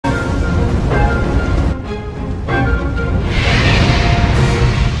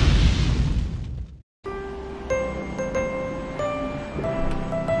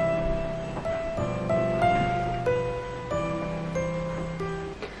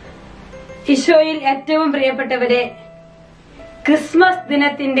ഈശോയിൽ ഏറ്റവും പ്രിയപ്പെട്ടവരെ, ക്രിസ്മസ്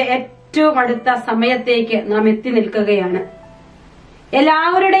ദിനത്തിന്റെ ഏറ്റവും അടുത്ത സമയത്തേക്ക് നാം എത്തി നിൽക്കുകയാണ്.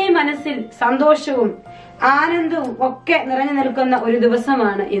 എല്ലാവരുടെയും മനസ്സിൽ സന്തോഷവും ആനന്ദവും ഒക്കെ നിറഞ്ഞു നിൽക്കുന്ന ഒരു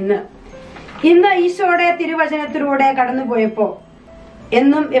ദിവസമാണ് ഇന്ന്. ഈശോയുടെ തിരുവചനത്തിലൂടെ കടന്നുപോയപ്പോ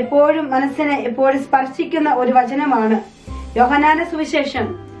എന്നും എപ്പോഴും മനസ്സിനെ എപ്പോഴും സ്പർശിക്കുന്ന ഒരു വചനമാണ് യോഹന്നാന്റെ സുവിശേഷം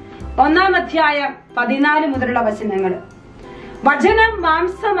 1-ാം അധ്യായം 14 മുതലുള്ള വചനങ്ങൾ. വചനം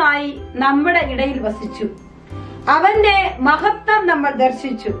മാംസമായി നമ്മുടെ ഇടയിൽ വസിച്ചു, അവന്റെ മഹത്വം നമ്മൾ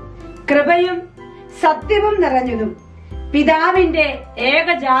ദർശിച്ചു, കൃപയും സത്യവും നിറഞ്ഞതും പിതാവിന്റെ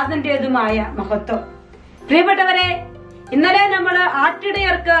ഏകജാതന്റേതുമായ മഹത്വം. പ്രിയപ്പെട്ടവരെ, ഇന്നലെ നമ്മൾ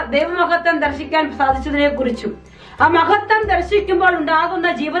ആട്ടിടയർക്ക് ദൈവമഹത്വം ദർശിക്കാൻ സാധിച്ചതിനെ കുറിച്ചും ആ മഹത്വം ദർശിക്കുമ്പോൾ ഉണ്ടാകുന്ന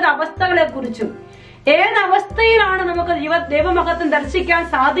ജീവിത അവസ്ഥകളെ കുറിച്ചും ഏതവസ്ഥയിലാണ് നമുക്ക് ദൈവമഹത്വം ദർശിക്കാൻ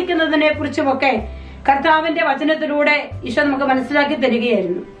സാധിക്കുന്നതിനെ കുറിച്ചുമൊക്കെ കർത്താവിന്റെ വചനത്തിലൂടെ ഈശോ നമുക്ക് മനസ്സിലാക്കി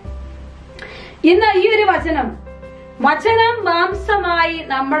തരികയായിരുന്നു. ഇന്ന് ഈ ഒരു വചനം മാംസമായി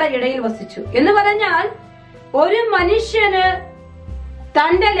നമ്മുടെ ഇടയിൽ വസിച്ചു എന്ന് പറഞ്ഞാൽ, ഒരു മനുഷ്യന്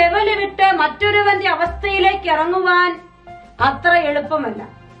തന്റെ ലെവല് വിട്ട് മറ്റൊരുവന്റെ അവസ്ഥയിലേക്ക് ഇറങ്ങുവാൻ അത്ര എളുപ്പമല്ല.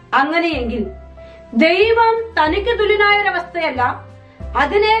 അങ്ങനെയെങ്കിൽ ദൈവം തനിക്ക് തുല്യനായ ഒരവസ്ഥയല്ല,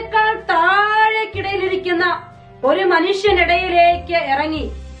 അതിനേക്കാൾ താഴേക്കിടയിലിരിക്കുന്ന ഒരു മനുഷ്യനിടയിലേക്ക് ഇറങ്ങി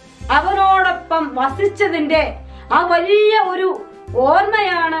അവനോടൊപ്പം വസിച്ചതിന്റെ ആ വലിയ ഒരു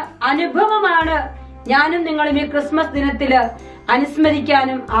ഓർമ്മയാണ്, അനുഭവമാണ് ഞാനും നിങ്ങളും ഈ ക്രിസ്മസ് ദിനത്തില്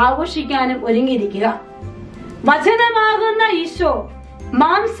അനുസ്മരിക്കാനും ആഘോഷിക്കാനും ഒരുങ്ങിയിരിക്കുക. വചനമാകുന്ന ഈശോ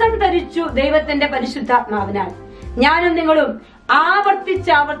മാംസം ധരിച്ചു ദൈവത്തിന്റെ പരിശുദ്ധാത്മാവിനാൽ. ഞാനും നിങ്ങളും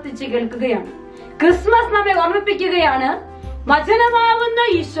ആവർത്തിച്ച് കേൾക്കുകയാണ്. ക്രിസ്മസ് നമ്മെ ഓർമ്മിപ്പിക്കുകയാണ്, വചനമാകുന്ന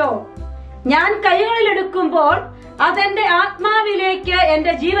ഈശോ ഞാൻ കൈകളിൽ എടുക്കുമ്പോൾ അതെന്റെ ആത്മാവിലേക്ക്,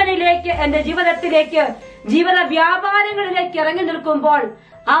 എന്റെ ജീവനിലേക്ക്, എന്റെ ജീവിതത്തിലേക്ക്, ജീവിത വ്യാപാരങ്ങളിലേക്ക് ഇറങ്ങി നിൽക്കുമ്പോൾ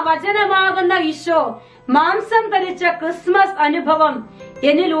ആ വചനമാകുന്ന ഈശോ മാംസം ധരിച്ച ക്രിസ്മസ് അനുഭവം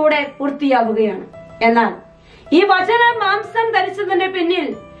എന്നിലൂടെ പൂർത്തിയാവുകയാണ്. എന്നാൽ ഈ വചനം മാംസം ധരിച്ചതിന്റെ പിന്നിൽ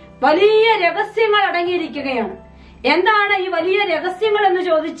വലിയ രഹസ്യങ്ങൾ അടങ്ങിയിരിക്കുകയാണ്. എന്താണ് ഈ വലിയ രഹസ്യങ്ങൾ എന്ന്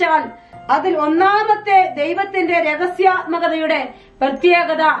ചോദിച്ചാൽ, അതിൽ ഒന്നാമത്തെ ദൈവത്തിന്റെ രഹസ്യാത്മകതയുടെ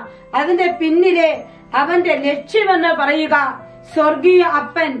പ്രത്യേകത, അതിന്റെ പിന്നിലെ അവന്റെ ലക്ഷ്യമെന്ന് പറയുക സ്വർഗീയ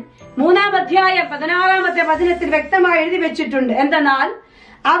അപ്പൻ 3-ാം അധ്യായം 16-ാമത്തെ വചനത്തിൽ വ്യക്തമായി എഴുതി വെച്ചിട്ടുണ്ട്. എന്തെന്നാൽ,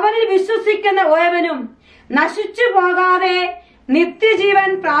 അവനിൽ വിശ്വസിക്കുന്ന ഓയവനും നശിച്ചു പോകാതെ നിത്യജീവൻ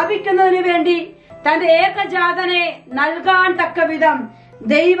പ്രാപിക്കുന്നതിനു വേണ്ടി തന്റെ ഏകജാതനെ നൽകാൻ തക്കവിധം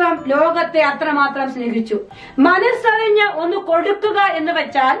ദൈവം ലോകത്തെ അത്രമാത്രം സ്നേഹിച്ചു. മനസ്സറിഞ്ഞ് ഒന്ന് കൊടുക്കുക എന്ന്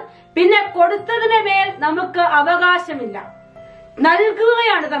വെച്ചാൽ പിന്നെ കൊടുത്തതിന് മേൽ നമുക്ക് അവകാശമില്ല.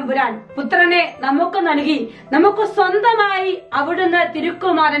 നൽകുകയാണ് തമ്പുരാൻ. പുത്രനെ നമുക്ക് നൽകി, നമുക്ക് സ്വന്തമായി അവിടുന്ന്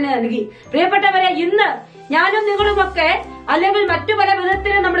തിരുക്കുമാരനെ നൽകി. പ്രിയപ്പെട്ടവരെ, ഇന്ന് ഞാനും നിങ്ങളുമൊക്കെ അല്ലെങ്കിൽ മറ്റു പല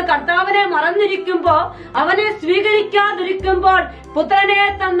വിധത്തിലും നമ്മൾ കർത്താവിനെ മറന്നിരിക്കുമ്പോ, അവനെ സ്വീകരിക്കാതിരിക്കുമ്പോൾ പുത്രനെ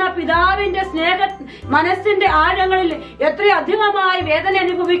തന്ന പിതാവിന്റെ മനസ്സിന്റെ ആഴങ്ങളിൽ എത്രയധികമായി വേദന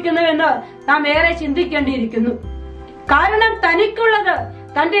അനുഭവിക്കുന്നുവെന്ന് നാം ഏറെ ചിന്തിക്കേണ്ടിയിരിക്കുന്നു. കാരണം തനിക്കുള്ളത്,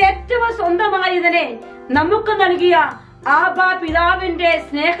 തന്റെ ഏറ്റവും സ്വന്തമായതിനെ നമുക്ക് നൽകിയ ആബാ പിതാവിന്റെ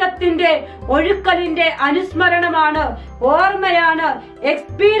സ്നേഹത്തിന്റെ ഒഴുക്കലിന്റെ അനുസ്മരണമാണ്, ഓർമ്മയാണ്,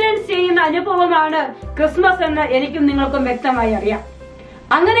 എക്സ്പീരിയൻസ് ചെയ്യുന്ന അനുഭവമാണ് ക്രിസ്മസ് എന്ന് എനിക്കും നിങ്ങൾക്കും വ്യക്തമായി അറിയാം.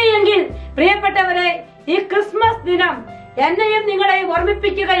 അങ്ങനെയെങ്കിൽ പ്രിയപ്പെട്ടവരെ, ഈ ക്രിസ്മസ് ദിനം എന്നെയും നിങ്ങളെയും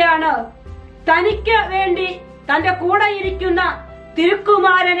ഓർമ്മിപ്പിക്കുകയാണ്, തനിക്ക് വേണ്ടി, തന്റെ കൂടെ ഇരിക്കുന്ന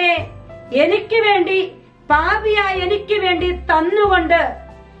തിരുക്കുമാരനെ എനിക്ക് വേണ്ടി, പാപിയായ എനിക്ക് വേണ്ടി തന്നുകൊണ്ട്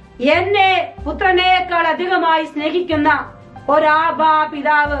എന്നെ പുത്രനേക്കാൾ അധികമായി സ്നേഹിക്കുന്ന ഒരാബാ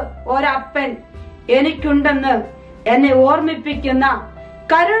പിതാവ്, ഒരപ്പൻ എനിക്കുണ്ടെന്ന് എന്നെ ഓർമ്മിപ്പിക്കുന്ന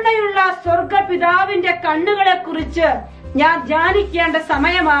കരുണയുള്ള സ്വർഗപിതാവിന്റെ കണ്ണുകളെ കുറിച്ച് ഞാൻ ധ്യാനിക്കേണ്ട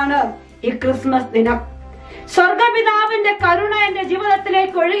സമയമാണ് ഈ ക്രിസ്മസ് ദിനം. സ്വർഗപിതാവിന്റെ കരുണ എന്റെ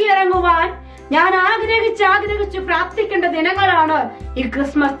ജീവിതത്തിലേക്ക് ഒഴുകിയിറങ്ങുവാൻ ഞാൻ ആഗ്രഹിച്ച് പ്രാർത്ഥിക്കേണ്ട ദിനങ്ങളാണ് ഈ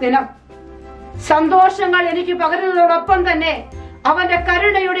ക്രിസ്മസ് ദിനം. സന്തോഷങ്ങൾ എനിക്ക് പകരുന്നതോടൊപ്പം തന്നെ അവന്റെ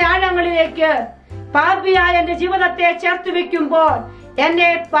കരുണയുടെ ആഴങ്ങളിലേക്ക് പാപിയായ എന്റെ ജീവിതത്തെ ചേർത്ത് വെക്കുമ്പോൾ എന്നെ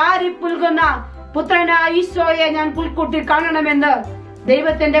പാരിപ്പുൽകുന്ന പുത്രനായ ഈശോയെ ഞാൻ പുൽക്കൂട്ടി കാണണമെന്ന്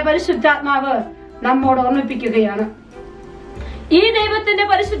ദൈവത്തിന്റെ പരിശുദ്ധാത്മാവ് നമ്മോട് ഓർമ്മിപ്പിക്കുകയാണ്. ഈ ദൈവത്തിന്റെ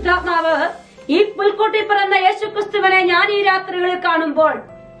പരിശുദ്ധാത്മാവ് ഈ പുൽക്കൂട്ടി പിറന്ന യേശുക്രിസ്തുവിനെ ഞാൻ ഈ രാത്രികളിൽ കാണുമ്പോൾ,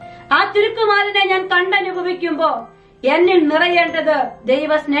 ആ തിരുക്കുമാരനെ ഞാൻ കണ്ടനുഭവിക്കുമ്പോൾ എന്നിൽ നിറയേണ്ടത്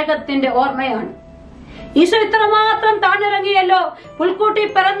ദൈവസ്നേഹത്തിന്റെ ഓർമ്മയാണ്. ഈശോ ഇത്രമാത്രം താണിറങ്ങിയല്ലോ, പുൽക്കൂട്ടി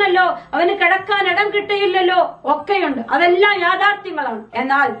പിറന്നല്ലോ, അവന് കിടക്കാൻ ഇടം കിട്ടിയില്ലല്ലോ, ഒക്കെയുണ്ട്. അതെല്ലാം യാഥാർത്ഥ്യങ്ങളാണ്.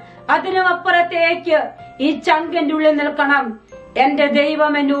 എന്നാൽ അതിനും അപ്പുറത്തേക്ക് ഈ ചങ്കിന്റെ ഉള്ളിൽ നിൽക്കണം എന്റെ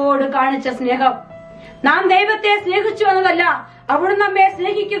ദൈവം എന്നോട് കാണിച്ച സ്നേഹം. നാം ദൈവത്തെ സ്നേഹിച്ചു എന്നതല്ല, അവിടുന്ന് നമ്മെ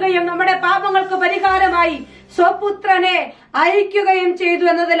സ്നേഹിക്കുകയും നമ്മുടെ പാപങ്ങൾക്ക് പരിഹാരമായി സ്വപുത്രനെ അയക്കുകയും ചെയ്തു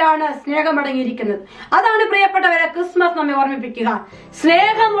എന്നതിലാണ് സ്നേഹമടങ്ങിയിരിക്കുന്നത്. അതാണ് പ്രിയപ്പെട്ടവരെ ക്രിസ്മസ് നമ്മെ ഓർമ്മിപ്പിക്കുക.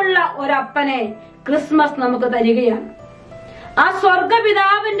 സ്നേഹമുള്ള ഒരപ്പനെ ക്രിസ്മസ് നമുക്ക് തരികയാണ്. ആ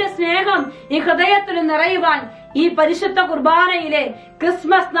സ്വർഗപിതാവിന്റെ സ്നേഹം ഈ ഹൃദയത്തിൽ നിറയുവാൻ ഈ പരിശുദ്ധ കുർബാനയിലെ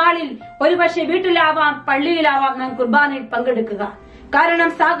ക്രിസ്മസ് നാളിൽ ഒരുപക്ഷെ വീട്ടിലാവാം, പള്ളിയിലാവാം നാം കുർബാനയിൽ പങ്കെടുക്കുക. കാരണം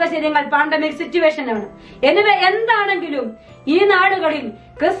സാഹചര്യങ്ങൾ പാൻഡമിക് സിറ്റുവേഷൻ ആണ്. എനിവേ എന്താണെങ്കിലും ഈ നാടുകളിൽ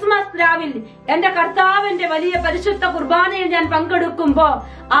ക്രിസ്മസ് രാവിൽ എന്റെ കർത്താവിന്റെ വലിയ പരിശുദ്ധ കുർബാനയിൽ ഞാൻ പങ്കെടുക്കുമ്പോ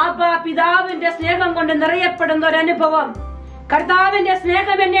ആ പിതാവിന്റെ സ്നേഹം കൊണ്ട് നിറയപ്പെടുന്ന ഒരു അനുഭവം, കർത്താവിന്റെ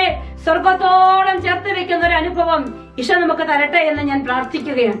സ്നേഹം എന്നെ സ്വർഗത്തോളം ചേർത്ത് വെക്കുന്ന ഒരു അനുഭവം ഈശോ നമുക്ക് തരട്ടെ എന്ന് ഞാൻ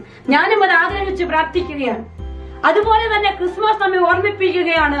പ്രാർത്ഥിക്കുകയാണ്. ഞാനും അത് ആഗ്രഹിച്ച് പ്രാർത്ഥിക്കുകയാണ്. അതുപോലെ തന്നെ ക്രിസ്മസ് നമ്മെ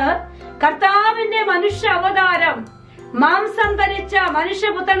ഓർമ്മിപ്പിക്കുകയാണ് കർത്താവിന്റെ മനുഷ്യ അവതാരം, മാംസം ധരിച്ച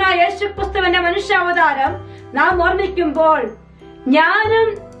മനുഷ്യപുത്രനായ യേശുക്രിസ്തുവിന്റെ മനുഷ്യ അവതാരം നാം ഓർമ്മിക്കുമ്പോൾ ഞാനും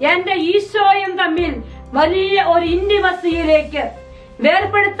എന്റെ ഈശോയും തമ്മിൽ വലിയ ഒരു ഇന്റിമസിയിലേക്ക്,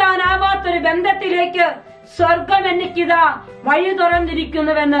 വേർപെടുത്താനാവാത്തൊരു ബന്ധത്തിലേക്ക് സ്വർഗം എനിക്കിതാ വഴി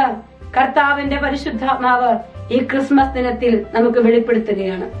തുറന്നിരിക്കുന്നുവെന്ന് കർത്താവിന്റെ പരിശുദ്ധാത്മാവ് ഈ ക്രിസ്മസ് ദിനത്തിൽ നമുക്ക്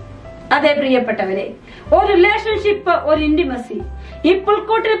വെളിപ്പെടുത്തുകയാണ്. അതെ പ്രിയപ്പെട്ടവരെ, ഒരു റിലേഷൻഷിപ്പ്, ഒരു ഇന്റിമസി. ഈ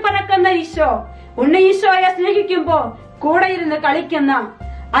പുൽക്കൂട്ടിൽ പറക്കുന്ന ഈശോ, ഉണ്ണി ഈശോയെ സ്നേഹിക്കുമ്പോ കൂടെ ഇരുന്ന് കളിക്കുന്ന,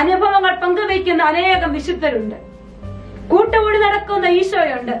 അനുഭവങ്ങൾ പങ്കുവയ്ക്കുന്ന അനേകം വിശുദ്ധരുണ്ട്. കൂട്ടുകൂടി നടക്കുന്ന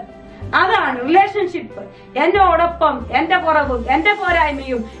ഈശോയുണ്ട്. അതാണ് റിലേഷൻഷിപ്പ്. എന്നോടൊപ്പം എന്റെ കുറവും എന്റെ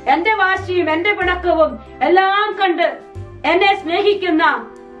പോരായ്മയും എന്റെ വാശിയും എന്റെ പിണക്കവും എല്ലാം കണ്ട് എന്നെ സ്നേഹിക്കുന്ന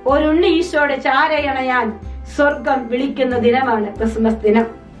ഒരു ഉണ്ണി ഈശോയുടെ ചാരയണയാൻ സ്വർഗം വിളിക്കുന്ന ദിനമാണ് ക്രിസ്മസ് ദിനം.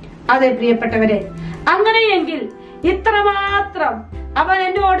 അതെ പ്രിയപ്പെട്ടവരെ, അങ്ങനെയെങ്കിൽ ഇത്രമാത്രം അവൻ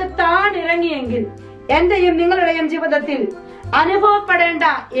എന്നോട് താണിറങ്ങിയെങ്കിൽ എന്റെയും നിങ്ങളുടെയും ജീവിതത്തിൽ അനുഭവപ്പെടേണ്ട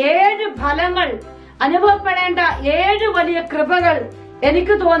 7 ഫലങ്ങൾ, അനുഭവപ്പെടേണ്ട 7 വലിയ കൃപകൾ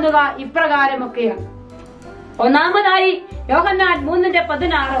എനിക്ക് തോന്നുക ഇപ്രകാരമൊക്കെയാണ്. ഒന്നാമതായി യോഹന്നാൻ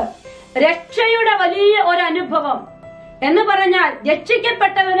 3:16 രക്ഷയുടെ വലിയ ഒരു അനുഭവം എന്ന് പറഞ്ഞാൽ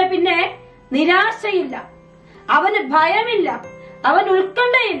രക്ഷിക്കപ്പെട്ടവന് പിന്നെ നിരാശയില്ല, അവന് ഭയമില്ല, അവൻ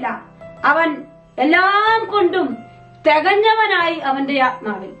ഉത്കണ്ഠയില്ല, അവൻ എല്ലാം കൊണ്ടും തികഞ്ഞവനായി അവന്റെ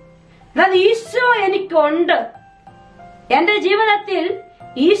ആത്മാവിൽ. അതായത് ഈശോ എനിക്കുണ്ട്, എന്റെ ജീവിതത്തിൽ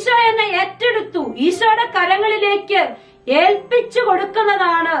ഈശോ എന്നെ ഏറ്റെടുത്തു, ഈശോയുടെ കരങ്ങളിലേക്ക് ഏൽപ്പിച്ചു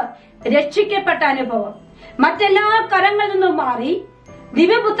കൊടുക്കുന്നതാണ് രക്ഷിക്കപ്പെട്ട അനുഭവം. മറ്റെല്ലാ കരങ്ങളിൽ നിന്നും മാറി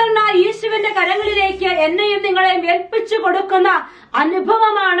ദിവ്യപുത്രനായ യേശുവിന്റെ കരങ്ങളിലേക്ക് എന്നെയും നിങ്ങളെയും ഏൽപ്പിച്ചു കൊടുക്കുന്ന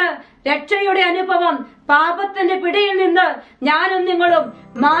അനുഭവമാണ് രക്ഷയുടെ അനുഭവം. പാപത്തിന്റെ പിടിയിൽ നിന്ന് ഞാനും നിങ്ങളും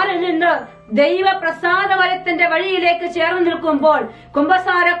മാറി നിന്ന് ദൈവപ്രസാദവരത്തിന്റെ വഴിയിലേക്ക് ചേർന്ന് നിൽക്കുമ്പോൾ,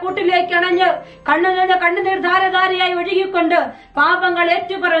 കുംഭസാര കൂട്ടിലേക്ക് അണഞ്ഞ് കണ്ണുനിന്ന് കണ്ണുനീർ ധാരധാരയായി ഒഴുകിക്കൊണ്ട് പാപങ്ങൾ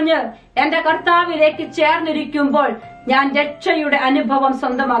ഏറ്റുപറഞ്ഞ് എന്റെ കർത്താവിലേക്ക് ചേർന്നിരിക്കുമ്പോൾ ഞാൻ രക്ഷയുടെ അനുഭവം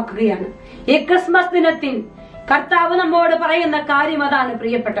സ്വന്തമാക്കുകയാണ്. ഈ ക്രിസ്മസ് ദിനത്തിൽ കർത്താവ് നമ്മോട് പറയുന്ന കാര്യം അതാണ്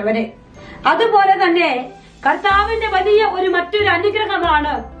പ്രിയപ്പെട്ടവരെ. അതുപോലെ തന്നെ കർത്താവിന്റെ വലിയ മറ്റൊരു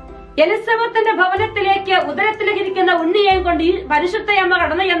അനുഗ്രഹമാണ് എലിസബത്തിന്റെ ഭവനത്തിലേക്ക് ഉദരത്തിലിരിക്കുന്ന ഉണ്ണിയെയും കൊണ്ട് ഈ പരിശുദ്ധയമ്മ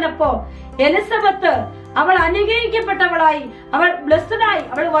കടന്നു ചെന്നപ്പോ എലിസബത്ത് അവൾ അനുഗ്രഹിക്കപ്പെട്ടവളായി, അവൾ ബ്ലെസ്ഡായി,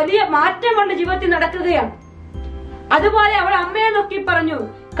 അവൾ വലിയ മാറ്റം അവളുടെ ജീവിതത്തിൽ നടക്കുകയാണ്. അതുപോലെ അവൾ അമ്മയെ നോക്കി പറഞ്ഞു,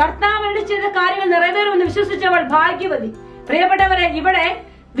 കർത്താവ് അരുളി ചെയ്ത കാര്യങ്ങൾ നിറവേറുമെന്ന് വിശ്വസിച്ചവൾ ഭാഗ്യവതി. പ്രിയപ്പെട്ടവരെ, ഇവിടെ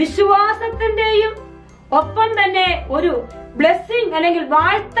വിശ്വാസത്തിന്റെയും ഒപ്പം തന്നെ ഒരു ബ്ലെസ്സിങ് അല്ലെങ്കിൽ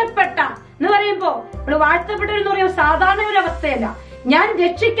വാഴ്ത്തപ്പെട്ട എന്ന് പറയുമ്പോ വാഴ്ത്തപ്പെട്ടവരെന്ന് പറയുമ്പോൾ സാധാരണ ഒരു അവസ്ഥയല്ല. ഞാൻ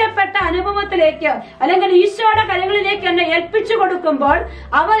രക്ഷിക്കപ്പെട്ട അനുഭവത്തിലേക്ക് അല്ലെങ്കിൽ ഈശോയുടെ കരങ്ങളിലേക്ക് എന്നെ ഏൽപ്പിച്ചു കൊടുക്കുമ്പോൾ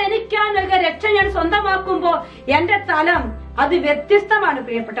അവർ എനിക്കാ നൽകിയ രക്ഷ ഞാൻ സ്വന്തമാക്കുമ്പോൾ എന്റെ തലം അത് വ്യത്യസ്തമാണ്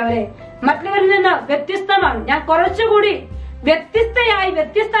പ്രിയപ്പെട്ടവരെ, മറ്റുള്ളവരിൽ നിന്ന് വ്യത്യസ്തമാണ്. ഞാൻ കുറച്ചുകൂടി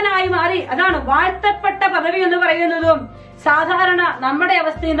വ്യത്യസ്തനായി മാറി. അതാണ് വാഴ്ത്തപ്പെട്ട പദവി എന്ന് പറയുന്നതും സാധാരണ നമ്മുടെ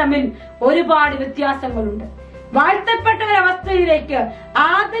അവസ്ഥയും തമ്മിൽ ഒരുപാട് വ്യത്യാസങ്ങളുണ്ട്. വാഴ്ത്തപ്പെട്ട ഒരവസ്ഥയിലേക്ക്,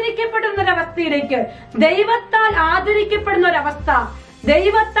 ആദരിക്കപ്പെടുന്ന ഒരവസ്ഥയിലേക്ക്, ദൈവത്താൽ ആദരിക്കപ്പെടുന്ന ഒരവസ്ഥ,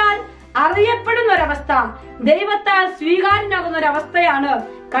 ദൈവത്താൽ അറിയപ്പെടുന്ന ഒരവസ്ഥ, ദൈവത്താൽ സ്വീകാര്യനാകുന്ന ഒരവസ്ഥയാണ്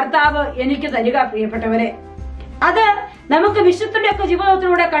കർത്താവ് എനിക്ക് തരിക പ്രിയപ്പെട്ടവരെ. അത് നമുക്ക് വിശുദ്ധരുടെയൊക്കെ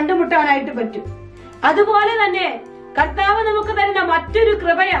ജീവിതത്തിലൂടെ കണ്ടുമുട്ടാനായിട്ട് പറ്റും. അതുപോലെ തന്നെ കർത്താവ് നമുക്ക് തരുന്ന മറ്റൊരു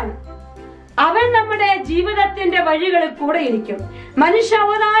കൃപയാണ്, അവൻ നമ്മുടെ ജീവിതത്തിന്റെ വഴികളിൽ കൂടെയിരിക്കും. മനുഷ്യ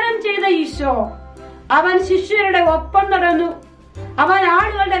അവതാരം ചെയ്ത ഈശോ അവൻ ശിഷ്യരുടെ ഒപ്പം നടന്നു, അവൻ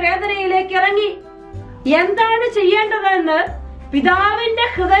ആളുകളുടെ വേദനയിലേക്ക് ഇറങ്ങി. എന്താണ് ചെയ്യേണ്ടതെന്ന് പിതാവിന്റെ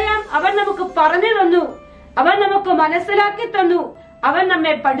ഹൃദയം അവൻ നമുക്ക് പറഞ്ഞു തന്നു, അവൻ നമുക്ക് മനസ്സിലാക്കി തന്നു, അവൻ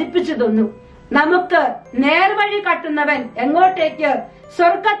നമ്മെ പഠിപ്പിച്ചു തന്നു. നമുക്ക് നേർവഴി കാട്ടുന്നവൻ, എങ്ങോട്ടേക്ക്?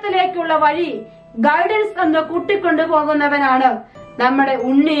 സ്വർഗത്തിലേക്കുള്ള വഴി, ഗൈഡൻസ് എന്ന് കൂട്ടിക്കൊണ്ടുപോകുന്നവനാണ് നമ്മുടെ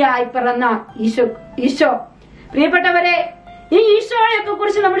ഉണ്ണിയായി പിറന്ന ഈശോ. പ്രിയപ്പെട്ടവരെ, ഈ ഈശോയൊക്കെ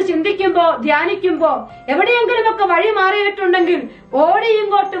കുറിച്ച് നമ്മൾ ചിന്തിക്കുമ്പോ, ധ്യാനിക്കുമ്പോ എവിടെയെങ്കിലുമൊക്കെ വഴി മാറിയിട്ടുണ്ടെങ്കിൽ ഓടി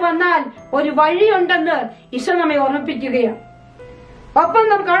ഇങ്ങോട്ട് വന്നാൽ ഒരു വഴിയുണ്ടെന്ന് ഈശോ നമ്മെ ഓർമ്മിപ്പിക്കുകയാണ്. ഒപ്പം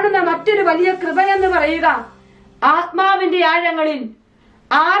നാം കാണുന്ന മറ്റൊരു വലിയ കൃപയെന്ന് പറയുക, ആത്മാവിന്റെ ആഴങ്ങളിൽ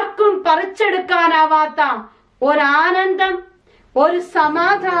ആർക്കും പറിച്ചെടുക്കാനാവാത്ത ഒരാനന്ദം, ഒരു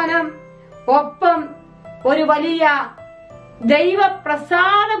സമാധാനം, ഒപ്പം ഒരു വലിയ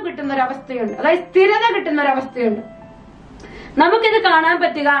ദൈവപ്രസാദം കിട്ടുന്ന ഒരവസ്ഥയുണ്ട്. അതായത് സ്ഥിരത കിട്ടുന്ന ഒരവസ്ഥയുണ്ട്. നമുക്കിത് കാണാൻ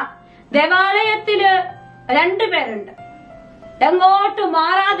പറ്റുക, ദേവാലയത്തില് 2 പേരുണ്ട്. എങ്ങോട്ട്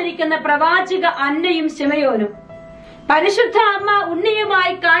മാറാതിരിക്കുന്ന പ്രവാചക അന്നയും ശിമയോനും. പരിശുദ്ധ അമ്മ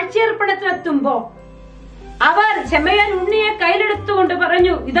ഉണ്ണിയുമായി കാഴ്ചയർപ്പണത്തിനെത്തുമ്പോ അവർ ശിമയോൻ ഉണ്ണിയെ കയ്യിലെടുത്തുകൊണ്ട്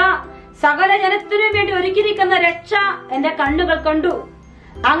പറഞ്ഞു, ഇതാ സകല ജനത്തിനു വേണ്ടി ഒരുക്കിയിരിക്കുന്ന രക്ഷ എന്റെ കണ്ണുകൾ കണ്ടു.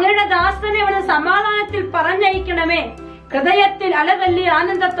 അങ്ങയുടെ ദാസനെ അവന് സമാധാനത്തിൽ പറഞ്ഞയക്കണമേ. ഹൃദയത്തിൽ അലതല്ലി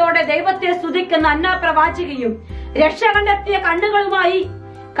ആനന്ദത്തോടെ ദൈവത്തെ സ്തുതിക്കുന്ന അന്ന പ്രവാചകയും രക്ഷ കണ്ടെത്തിയ കണ്ണുകളുമായി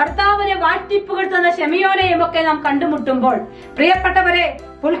കർത്താവിനെ വാഴ്ത്തിപ്പുകഴ്ത്തുന്ന ശിമയോനെയും ഒക്കെ നാം കണ്ടുമുട്ടുമ്പോൾ, പ്രിയപ്പെട്ടവരെ,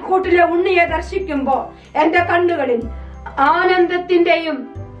 പുൽക്കൂട്ടിലെ ഉണ്ണിയെ ദർശിക്കുമ്പോ എന്റെ കണ്ണുകളിൽ ആനന്ദത്തിന്റെയും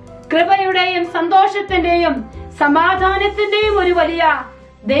കൃപയുടെയും സന്തോഷത്തിന്റെയും സമാധാനത്തിന്റെയും ഒരു വലിയ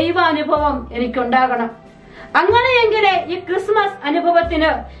ദൈവാനുഭവം എനിക്കുണ്ടാകണം. അങ്ങനെയെങ്കിലേ ഈ ക്രിസ്മസ്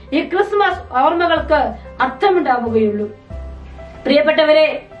അനുഭവത്തിന്, ഈ ക്രിസ്മസ് ഓർമ്മകൾക്ക് അർത്ഥമുണ്ടാവുകയുള്ളൂ. പ്രിയപ്പെട്ടവരെ,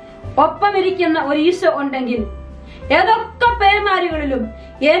 ഒപ്പമിരിക്കുന്ന ഒരു ഈശോ ഉണ്ടെങ്കിൽ ഏതൊക്കെ പേമാരികളിലും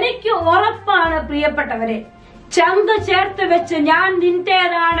എനിക്ക് ഉറപ്പാണ്, പ്രിയപ്പെട്ടവരെ, ചങ്ക് ചേർത്ത് വെച്ച് ഞാൻ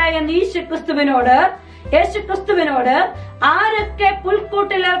നിന്റേതാണ് എന്ന് യേശുക്രിസ്തുവിനോട് ആരൊക്കെ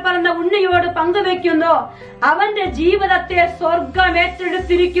പുൽക്കൂട്ടിൽ ഏർപ്പെടുന്ന ഉണ്ണിയോട് പങ്കുവെക്കുന്നോ അവന്റെ ജീവിതത്തെ സ്വർഗം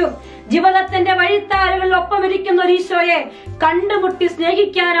ഏറ്റെടുത്തിരിക്കും. ജീവിതത്തിന്റെ വഴിത്താരകളിൽ ഒപ്പമിരിക്കുന്ന ഒരു ഈശോയെ കണ്ടുമുട്ടി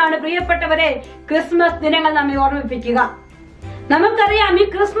സ്നേഹിക്കാനാണ്, പ്രിയപ്പെട്ടവരെ, ക്രിസ്മസ് ദിനങ്ങൾ നമ്മെ ഓർമ്മിപ്പിക്കുക. നമുക്കറിയാം, ഈ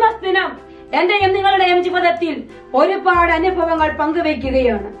ക്രിസ്മസ് ദിനം എന്റെയും നിങ്ങളുടെയും ജീവിതത്തിൽ ഒരുപാട് അനുഭവങ്ങൾ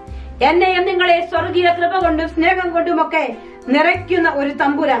പങ്കുവയ്ക്കുകയാണ്. എന്നെയും നിങ്ങളെ സ്വർഗീയ കൃപ കൊണ്ടും സ്നേഹം കൊണ്ടുമൊക്കെ നിറയ്ക്കുന്ന ഒരു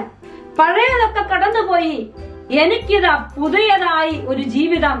തമ്പുരാൻ. പഴയതൊക്കെ കടന്നുപോയി, എനിക്കിതാ പുതിയതായി ഒരു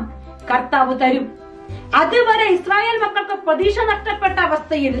ജീവിതം കർത്താവ് തരും. അതുവരെ ഇസ്രായേൽ മക്കൾക്ക് പ്രതീക്ഷ നഷ്ടപ്പെട്ട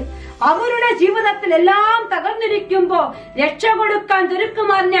അവസ്ഥയിൽ അവരുടെ ജീവിതത്തിൽ എല്ലാം തകർന്നിരിക്കുമ്പോ രക്ഷ കൊടുക്കാൻ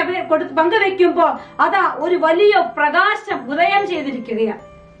ദുരുക്കുമാറിനെ പങ്കുവെക്കുമ്പോ അതാ ഒരു വലിയ പ്രകാശം ഉദയം ചെയ്തിരിക്കുകയാണ്.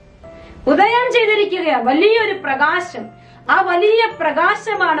 വലിയൊരു പ്രകാശം. ആ വലിയ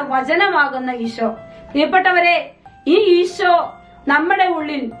പ്രകാശമാണ് വചനമാകുന്ന ഈശോ. പ്രിയപ്പെട്ടവരെ, ഈ ഈശോ നമ്മുടെ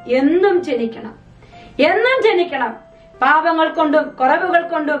ഉള്ളിൽ എന്നും ജനിക്കണം. പാപങ്ങൾ കൊണ്ടും കുറവുകൾ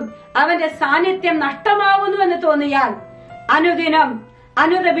കൊണ്ടും അവന്റെ സാന്നിധ്യം നഷ്ടമാവുന്നു എന്ന് തോന്നിയാൽ അനുദിനം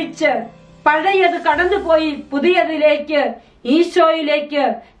അനുദപിച്ച് പഴയത് കടന്നുപോയി പുതിയതിലേക്ക്, ഈശോയിലേക്ക്,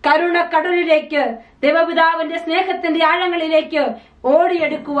 കരുണക്കടലിലേക്ക്, ദൈവപിതാവിന്റെ സ്നേഹത്തിന്റെ ആഴങ്ങളിലേക്ക്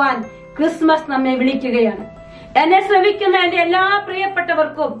ഓടിയെടുക്കുവാൻ ക്രിസ്മസ് നമ്മെ വിളിക്കുകയാണ്. എന്നെ ശ്രവിക്കുന്ന എന്റെ എല്ലാ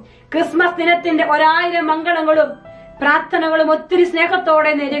പ്രിയപ്പെട്ടവർക്കും ക്രിസ്മസ് ദിനത്തിന്റെ 1000 മംഗളങ്ങളും പ്രാർത്ഥനകളും ഒത്തിരി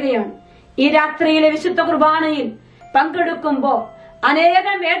സ്നേഹത്തോടെ നേരുകയാണ്. ഈ രാത്രിയിലെ വിശുദ്ധ കുർബാനയിൽ പങ്കെടുക്കുമ്പോ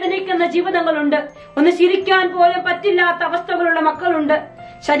അനേകം വേദനിക്കുന്ന ജീവിതങ്ങളുണ്ട്. ഒന്ന് ചിരിക്കാൻ പോലും പറ്റില്ലാത്ത അവസ്ഥകളുള്ള മക്കളുണ്ട്.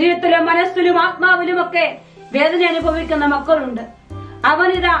 ശരീരത്തിലും മനസ്സിലും ആത്മാവിലുമൊക്കെ വേദന അനുഭവിക്കുന്ന മക്കളുണ്ട്.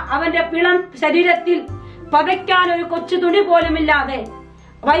 അവനിതാ അവന്റെ പിളം ശരീരത്തിൽ പതയ്ക്കാൻ ഒരു കൊച്ചു തുണി പോലുമില്ലാതെ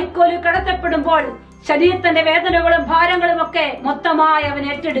വൈക്കോല് കടത്തപ്പെടുമ്പോൾ ശരീരത്തിന്റെ വേദനകളും ഭാരങ്ങളും ഒക്കെ മൊത്തമായി അവൻ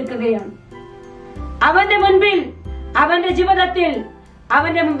ഏറ്റെടുക്കുകയാണ്. അവന്റെ മുൻപിൽ, അവന്റെ ജീവിതത്തിൽ,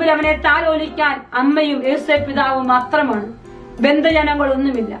 അവന്റെ മുമ്പിൽ അവനെ താലോലിക്കാൻ അമ്മയും യേശുവേ പിതാവും മാത്രമാണ്.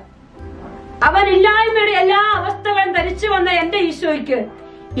 ബന്ധുജനങ്ങളൊന്നുമില്ല. അവൻ ഇല്ലായ്മയുടെ എല്ലാ അവസ്ഥകളും ധരിച്ചു വന്ന എന്റെ ഈശോയ്ക്ക്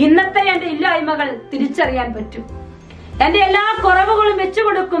ഇന്നത്തെ എന്റെ ഇല്ലായ്മകൾ തിരിച്ചറിയാൻ പറ്റും. എന്റെ എല്ലാ കുറവുകളും വെച്ചു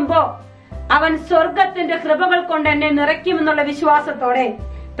കൊടുക്കുമ്പോ അവൻ സ്വർഗത്തിന്റെ കൃപകൾ കൊണ്ട് എന്നെ നിറയ്ക്കുമെന്നുള്ള വിശ്വാസത്തോടെ,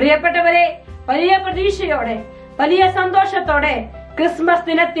 പ്രിയപ്പെട്ടവരെ, വലിയ പ്രതീക്ഷയോടെ, വലിയ സന്തോഷത്തോടെ ക്രിസ്മസ്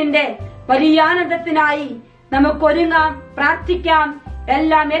ദിനത്തിന്റെ വലിയ ആനന്ദത്തിനായി നമുക്ക് ഒരുങ്ങാം, പ്രാർത്ഥിക്കാം,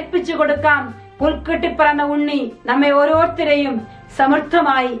 എല്ലാം ഏൽപ്പിച്ചു കൊടുക്കാം. പുൽക്കെട്ടിപ്പറന്ന ഉണ്ണി നമ്മെ ഓരോരുത്തരെയും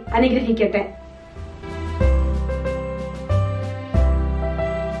സമൃദ്ധമായി അനുഗ്രഹിക്കട്ടെ.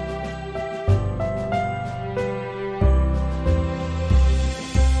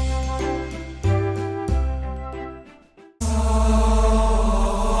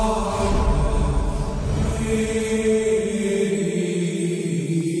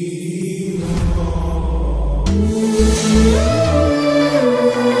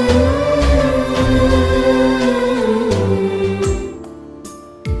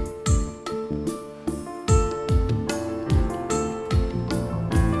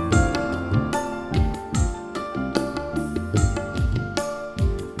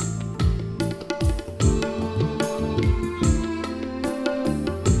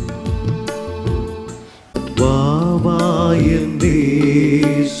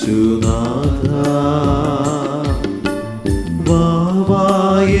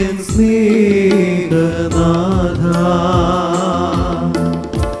 വാവായൻ സ്നേഹനാഥ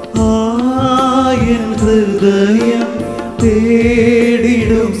ആയൻ ഹൃദയം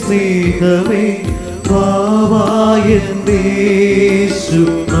തേടിടും സ്നേഹമേ വാവായൻ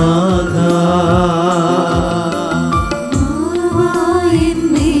യേശുനാഥ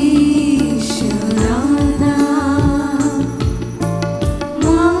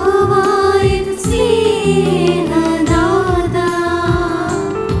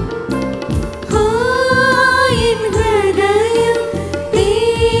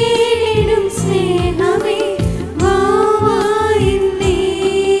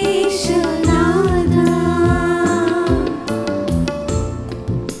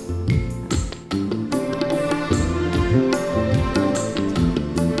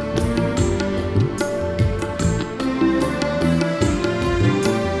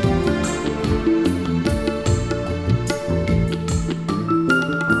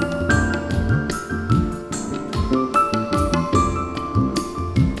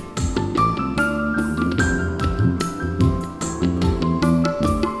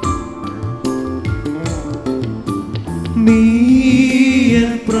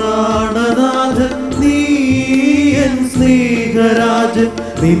നീയൻ പ്രാണനാഥൻ നീയൻ സ്നേഹരാജൻ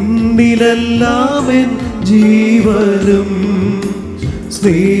നിന്നിലെല്ലാമെൻ ജീവനും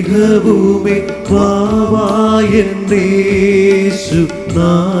സ്നേഹഭൂമി വാവായൻ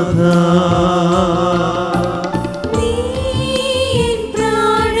യേശുനാഥ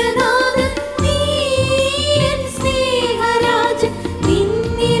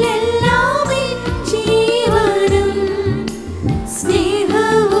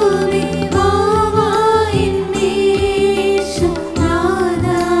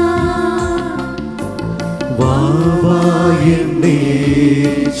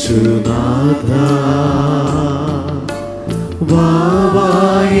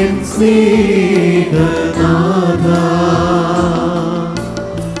വാവായൻ സ്നേഹനാഥ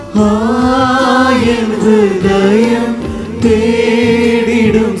ആയൻ ഹൃദയം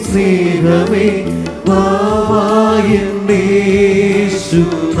തേടിടും സ്നേഹമേ വാവായൻ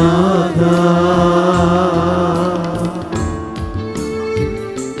യേശുനാഥ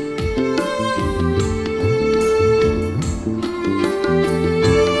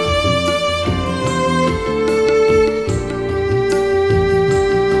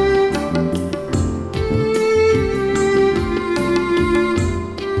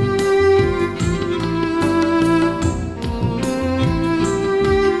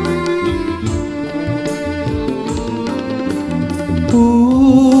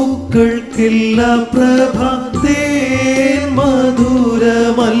പൂക്കൾക്കില്ല പ്രഭ തേൻ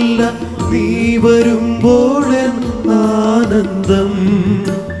മധുരമല്ല നീ വരുമ്പോഴൻ ആനന്ദം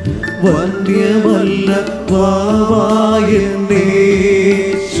വന്യമല്ല വാവായൻ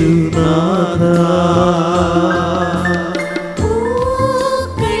യേശുനാഥ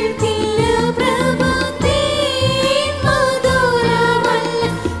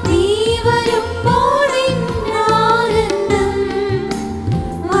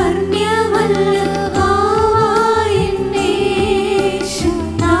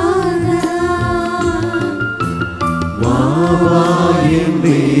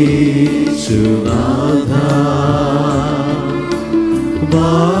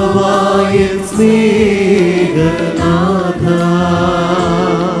വാവായൻ സ്നേഹനാഥ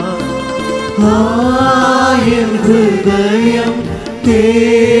ആയൻ ഹൃദയം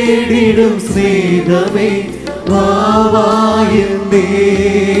തേടിടും സ്നേഹമേ വാവായൻ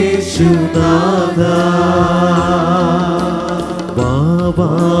യേശുനാഥ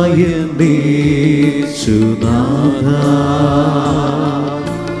വാവായൻ യേശുനാഥ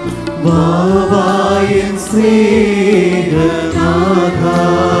വാവായൻ സ്നേഹനാഥ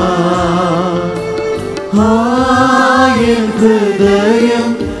ആയൻ ഹൃദയം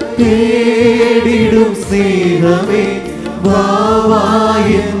തേടിടും സ്നേഹമേ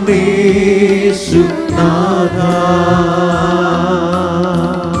വാവായൻ യേശുനാഥ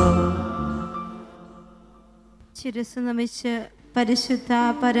ശിരസ്സ് നമിച്ച് പരിശുദ്ധ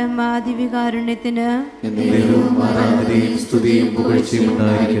പരമാദിവികാരുണ്യത്തിന്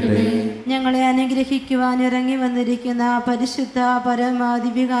ഞങ്ങളെ അനുഗ്രഹിക്കുവാൻ ഇറങ്ങി വന്നിരിക്കുന്ന പരിശുദ്ധ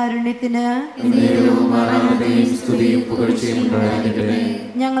പരമാദിവികാരുണ്യത്തിന്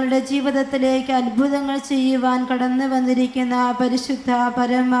ഞങ്ങളുടെ ജീവിതത്തിലേക്ക് അത്ഭുതങ്ങൾ ചെയ്യുവാൻ കടന്നു വന്നിരിക്കുന്ന പരിശുദ്ധ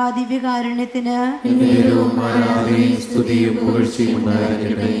പരമാദിവികാരുണ്യത്തിന്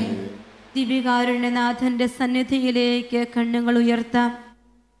ദിവ്യകാരുണ്യനാഥന്റെ സന്നിധിയിലേക്ക് കണ്ണുകൾ ഉയർത്താം.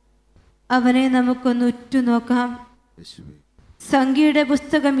 അവനെ നമുക്കൊന്ന് ഉറ്റുനോക്കാം. സംഖ്യയുടെ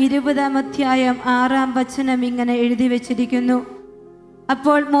പുസ്തകം 20-ാം അധ്യായം 6-ാം വചനം ഇങ്ങനെ എഴുതി വച്ചിരിക്കുന്നു.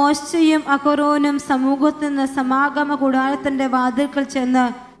 അപ്പോൾ മോശയും അഹരോനും സമൂഹത്തിൽ നിന്ന് സമാഗമ കൂടാരത്തിന്റെ വാതിൽക്കൽ ചെന്ന്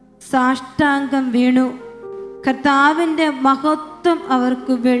സാഷ്ടാംഗം വീണു. കർത്താവിൻ്റെ മഹത്വം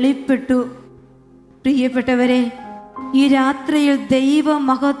അവർക്ക് വെളിപ്പെട്ടു. പ്രിയപ്പെട്ടവരെ, ഈ രാത്രിയിൽ ദൈവ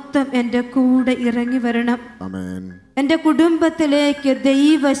മഹത്വം എൻ്റെ കൂടെ ഇറങ്ങി വരണം. എൻ്റെ കുടുംബത്തിലേക്ക്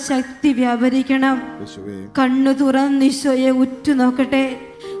ദൈവശക്തി വ്യാപരിക്കണം. കണ്ണു തുറന്ന് ഈശോയെ ഉറ്റുനോക്കട്ടെ.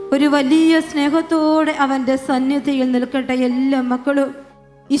 ഒരു വലിയ സ്നേഹത്തോടെ അവൻ്റെ സന്നിധിയിൽ നിൽക്കട്ടെ എല്ലാ മക്കളും.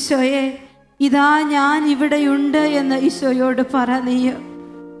 ഈശോയെ, ഇതാ ഞാൻ ഇവിടെയുണ്ട് എന്ന് ഈശോയോട് പറ. നീ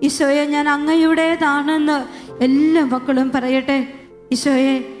ഈശോയെ, ഞാൻ അങ്ങയുടേതാണെന്ന് എല്ലാ മക്കളും പറയട്ടെ.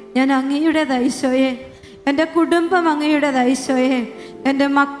 ഈശോയെ, ഞാൻ അങ്ങയുടേതാ. ഈശോയെ, എൻ്റെ കുടുംബം അങ്ങയുടേതാ. ഈശോയെ, എൻ്റെ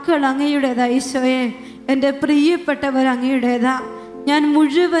മക്കൾ അങ്ങയുടേതാ. ഈശോയെ, എൻ്റെ പ്രിയപ്പെട്ടവർ അങ്ങയുടേതാ. ഞാൻ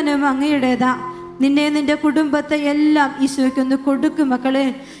മുഴുവനും അങ്ങയുടേതാ. നിന്നെ, നിന്റെ കുടുംബത്തെ എല്ലാം ഈശോയ്ക്കൊന്ന് കൊടുക്കും മക്കളെ.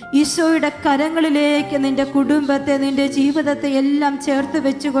 ഈശോയുടെ കരങ്ങളിലേക്ക് നിന്റെ കുടുംബത്തെ, നിന്റെ ജീവിതത്തെ എല്ലാം ചേർത്ത്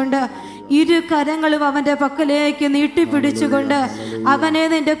വെച്ചുകൊണ്ട്, ഇരു കരങ്ങളും അവൻ്റെ പക്കലേക്ക് നീട്ടിപ്പിടിച്ചുകൊണ്ട് അവനെ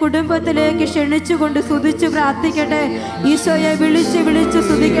നിന്റെ കുടുംബത്തിലേക്ക് ക്ഷണിച്ചുകൊണ്ട് സ്തുതിച്ച് പ്രാർത്ഥിക്കട്ടെ. ഈശോയെ വിളിച്ച് വിളിച്ച്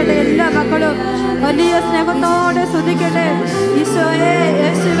സ്തുതിക്കട്ടെ. എല്ലാ മക്കളും വലിയ സ്നേഹത്തോടെ സ്തുതിക്കട്ടെ. ഈശോയെ,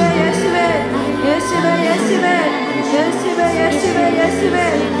 യേശുവേ, യേശുവേ, യേശുവേ, യേശുവേ, യേശുവേ, യേശുവേ, യേശുവേ,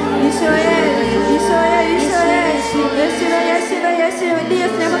 ഈശോയെ, ഈശോയെ, ഈശോയെ, യേശുവേ, യേശുവേ, യേശുവേ, വലിയ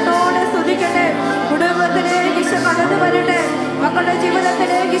സ്നേഹത്തോടെ സ്തുതിക്കട്ടെ. കുടുംബത്തിലേക്ക് ഈശോ കടന്നു വരട്ടെ. മക്കളുടെ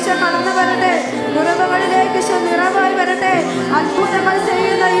ജീവിതത്തിലേക്ക് ഈശോ കടന്നു വരട്ടെ. കുടുംബങ്ങളിലേക്ക് ഈശോ നിറവായി വരട്ടെ. അത്ഭുതങ്ങൾ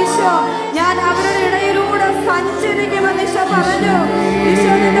ചെയ്യുന്ന ഈശോ, ഞാൻ അവരുടെ ഇടയിലൂടെ സഞ്ചരിക്കുമെന്ന് ഈശോ പറഞ്ഞു.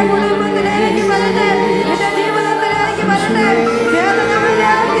 ഈശോ നിന്റെ കുടുംബത്തിലേക്ക് വരട്ടെ, നിന്റെ ജീവിതത്തിലേക്ക് വരട്ടെ,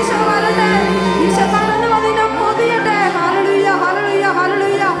 വേദനകളിലേക്ക് ഈശോ വരട്ടെ. ഈശോ കടന്നു വന്നിട്ട് പൊതിയട്ടെ. Hallelujah, hallelujah,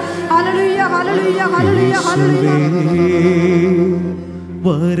 hallelujah, hallelujah, hallelujah, hallelujah, hallelujah.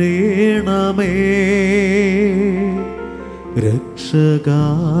 വരേണമേ രക്ഷകാ,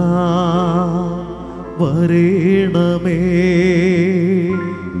 വരേണമേ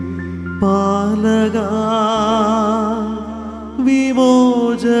പാലകാ,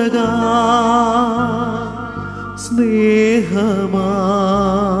 വിമോചകാ, സ്നേഹമാ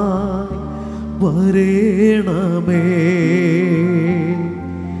വരേണമേ.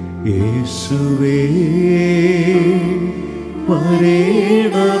 യേശുവേ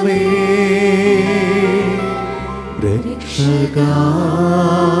വരേണമേ രക്ഷകാ,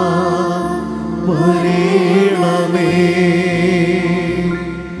 വരേണമേ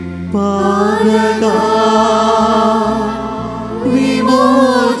പാലകാ,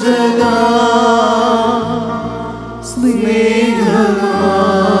 വിമോചകാ, സ്നേഹമാ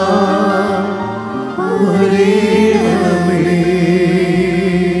വരേണമേ,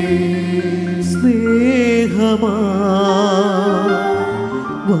 സ്നേഹമാ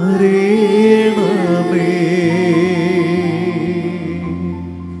വരേണമേ.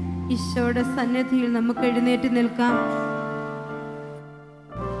 ഈശോയുടെ സന്നിധിയിൽ നമുക്ക് എഴുന്നേറ്റ് നിൽക്കാം.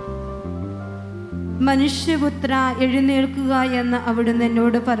 മനുഷ്യപുത്ര എഴുന്നേൽക്കുക എന്ന് അവിടുന്ന്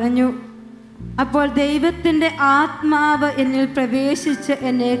എന്നോട് പറഞ്ഞു. അപ്പോൾ ദൈവത്തിൻ്റെ ആത്മാവ് എന്നിൽ പ്രവേശിച്ച്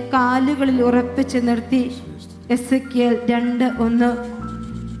എന്നെ കാലുകളിൽ ഉറപ്പിച്ച് നിർത്തി. എസെക്കിയേൽ 2:1.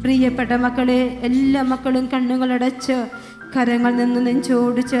 പ്രിയപ്പെട്ട മക്കളെ, എല്ലാ മക്കളും കണ്ണുകളടച്ച് കരങ്ങൾ നിന്ന്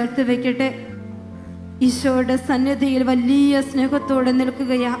നെഞ്ചോട് ചേർത്ത് വെക്കട്ടെ. ഈശോയുടെ സന്നിധിയിൽ വലിയ സ്നേഹത്തോടെ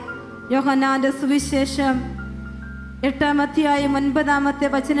നിൽക്കുകയാ. യോഹന്നാന്റെ സുവിശേഷം 8-ാം അധ്യായം 9-ാമത്തെ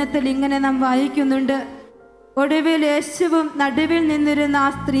വചനത്തിൽ ഇങ്ങനെ നാം വായിക്കുന്നുണ്ട്. ഒടുവിൽ യേശുവും നടുവിൽ നിന്നിരുന്ന ആ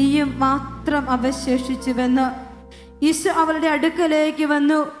സ്ത്രീയും മാത്രം അവശേഷിച്ചുവെന്ന്. ഈശോ അവളുടെ അടുക്കലേക്ക്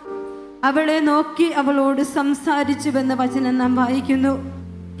വന്നു, അവളെ നോക്കി അവളോട് സംസാരിച്ചുവെന്ന് വചനം നാം വായിക്കുന്നു.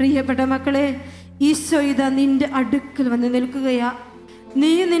 പ്രിയപ്പെട്ട മക്കളെ, ഈശോ ഇതാ നിന്റെ അടുക്കൽ വന്ന് നിൽക്കുകയാ.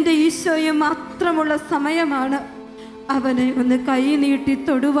 നീ നിന്റെ ഈശോയെ മാത്രമുള്ള സമയമാണ്. അവനെ ഒന്ന് കൈ നീട്ടി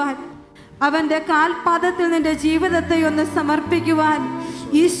തൊടുവാൻ, അവൻ്റെ കാൽപാദത്തിൽ നിന്റെ ജീവിതത്തെ ഒന്ന് സമർപ്പിക്കുവാൻ,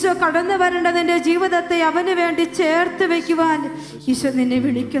 ഈശോ കടന്നു വരേണ്ട നിന്റെ ജീവിതത്തെ അവന് വേണ്ടി ചേർത്ത് വയ്ക്കുവാൻ ഈശോ നിന്നെ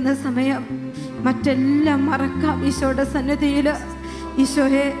വിളിക്കുന്ന സമയം. മറ്റെല്ലാം മറക്കാം ഈശോയുടെ സന്നിധിയിൽ.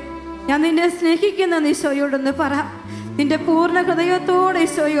 ഈശോയെ, ഞാൻ നിന്നെ സ്നേഹിക്കുന്ന ഈശോയോടൊന്ന് പറ. നിന്റെ പൂർണ്ണ ഹൃദയത്തോടെ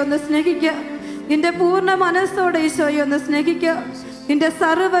ഈശോയെ ഒന്ന് സ്നേഹിക്കുക. നിന്റെ പൂർണ്ണ മനസ്സോടെ ഈശോയെ ഒന്ന് സ്നേഹിക്കുക. നിന്റെ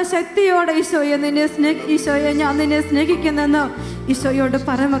സർവശക്തിയോടെ ഈശോയെ ഞാൻ നിന്നെ സ്നേഹിക്കുന്നെന്ന് ഈശോയോട്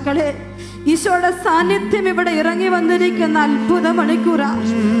പറ മക്കളെ. ഈശോയുടെ സാന്നിധ്യം ഇവിടെ ഇറങ്ങി വന്നിരിക്കുന്ന അത്ഭുത മണിക്കൂറാ.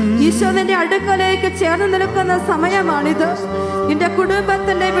 ഈശോ നിന്റെ അടുക്കലേക്ക് ചേർന്ന് നിൽക്കുന്ന സമയമാണിത്. നിന്റെ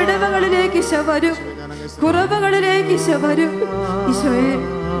കുടുംബത്തിന്റെ വിടവുകളിലേക്ക് ഈശോ വരും, കുറവുകളിലേക്ക് ഈശോ വരും. ഈശോയെ,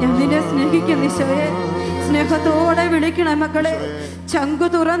 ഞാൻ നിന്നെ സ്നേഹിക്കുന്നു. ഈശോയെ, സ്നേഹത്തോടെ വിളിക്കണം മക്കളെ. ചങ്കു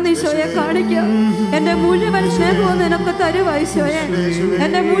തുറന്ന് ഈശോയെ കാണിക്കാം. എന്റെ മുഴുവൻ സ്നേഹവും നിനക്ക് തരുവാ ഈശോയെ.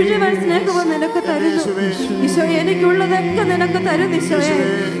 എന്റെ മുഴുവൻ സ്നേഹവും നിനക്ക് തരുന്നു ഈശോ. എനിക്കുള്ളതൊക്കെ നിനക്ക് തരുന്നു ഈശോയെ.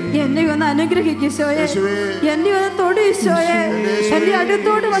 എന്നെ ഒന്ന് അനുഗ്രഹിക്കും ഈശോയെ. എന്നെ ഒന്ന് തൊടു ഈശോയെ. എന്റെ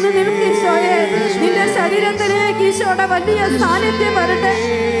അടുത്തോട്ട് വന്ന് നിൽക്കും ഈശോയെ. നിന്റെ ശരീരത്തിലേക്ക് ഈശോയുടെ വലിയ സാന്നിധ്യം വരട്ടെ.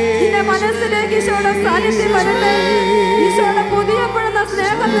 നിന്റെ മനസ്സിലേക്ക് ഈശോയുടെ സാന്നിധ്യം വരട്ടെ. ഈശോയുടെ പുതിയപ്പെടുന്ന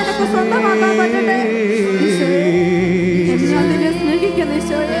സ്നേഹം നിനക്ക് സ്വന്തമാക്കാൻ പറ്റട്ടെ ഈശോയെ. എന്നെ അതിനെ സ്നേഹിക്കുന്നു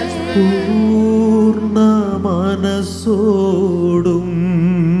ഈശോയെ. പൂർണ്ണ മനസ്സോടും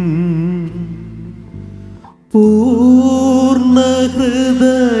പൂർണ്ണ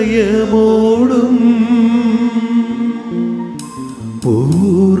ഹൃദയമോടും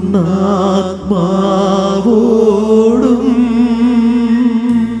പൂർണ്ണാത്മാവോടും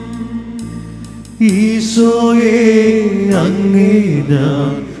ഈശോയെ അങ്ങേ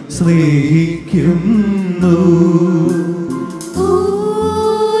ഞാൻ സ്നേഹിക്കുന്നു.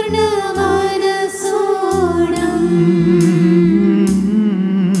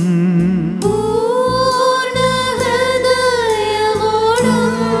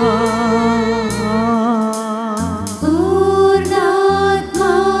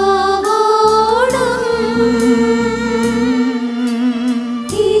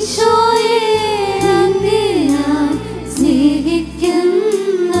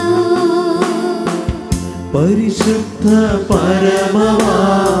 പരിശുദ്ധ പരമമാ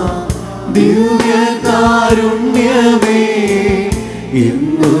ദിവ്യകാരുണ്യമേ,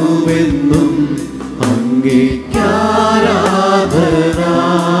 എന്നുമെന്നും അങ്ങേക്കാരാധന.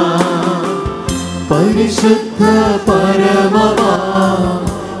 പരിശുദ്ധ പരമമാ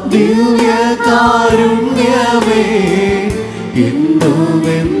ദിവ്യകാരുണ്യമേ,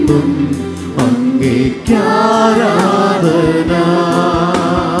 എന്നുമെന്നും അങ്ങേക്കാരാധന.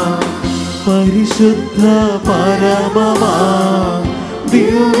 പരിശുദ്ധ പരമമാ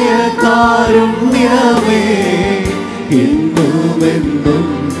ദിവ്യകാരുണ്യമേ, എന്നുമെന്നും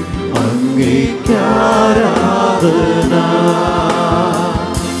അങ്ങേക്കാരാധന.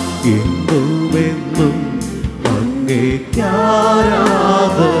 എന്നുമെന്നും അങ്ങേക്കാരാധന.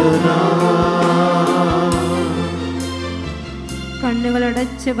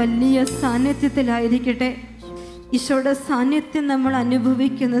 കണ്ണുകളടച്ച് വലിയ സാന്നിധ്യത്തിലായിരിക്കട്ടെ. ഈശോയുടെ സാന്നിധ്യം നമ്മൾ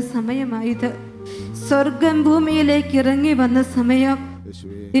അനുഭവിക്കുന്ന സമയമായത്. സ്വർഗം ഭൂമിയിലേക്ക് ഇറങ്ങി വന്ന സമയം.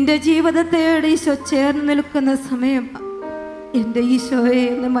 നിന്റെ ജീവിതത്തോട് ഈശോ ചേർന്ന് നിൽക്കുന്ന സമയം. എൻ്റെ ഈശോയെ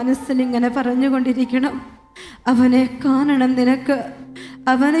എന്ന് മനസ്സിൽ ഇങ്ങനെ പറഞ്ഞുകൊണ്ടിരിക്കണം. അവനെ കാണണം നിനക്ക്.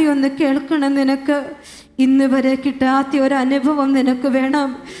 അവനെ ഒന്ന് കേൾക്കണം നിനക്ക്. ഇന്ന് വരെ കിട്ടാത്ത ഒരു അനുഭവം നിനക്ക് വേണം.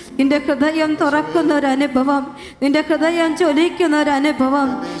 നിന്റെ ഹൃദയം തുറക്കുന്ന ഒരു അനുഭവം, നിന്റെ ഹൃദയം ജ്വലിക്കുന്ന ഒരു അനുഭവം.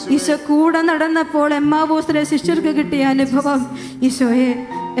 ഈശോ കൂടെ നടന്നപ്പോൾ എമ്മാവൂസിലെ ശിഷ്യർക്ക് കിട്ടിയ അനുഭവം. ഈശോയെ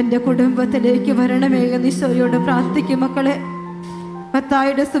എൻ്റെ കുടുംബത്തിലേക്ക് വരണമേ എന്ന് ഈശോയോട് പ്രാർത്ഥിക്കും മക്കളെ.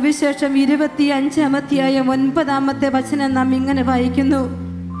 മത്തായിയുടെ സുവിശേഷം 25-ാമത്തെ വചനം നാം ഇങ്ങനെ വായിക്കുന്നു.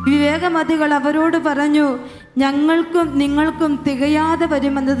 വിവേകമതികൾ അവരോട് പറഞ്ഞു, ഞങ്ങൾക്കും നിങ്ങൾക്കും തികയാതെ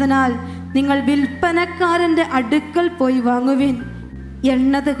വരുമെന്നതിനാൽ നിങ്ങൾ വിൽപ്പനക്കാരൻ്റെ അടുക്കൽ പോയി വാങ്ങുവിൻ.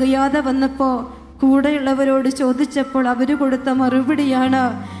 എണ്ണ തികയാതെ വന്നപ്പോൾ കൂടെയുള്ളവരോട് ചോദിച്ചപ്പോൾ അവർ കൊടുത്ത മറുപടിയാണ്,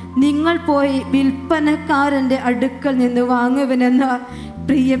 നിങ്ങൾ പോയി വിൽപ്പനക്കാരൻ്റെ അടുക്കൽ നിന്ന് വാങ്ങുവിനെന്ന്.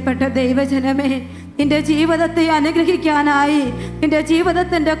 പ്രിയപ്പെട്ട ദൈവജനമേ, നിന്റെ ജീവിതത്തെ അനുഗ്രഹിക്കാനായി, നിന്റെ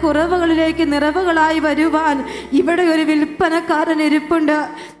ജീവിതത്തിൻ്റെ കുറവുകളിലേക്ക് നിറവുകളായി വരുവാൻ ഇവിടെ ഒരു വിൽപ്പനക്കാരൻ ഇരിപ്പുണ്ട്.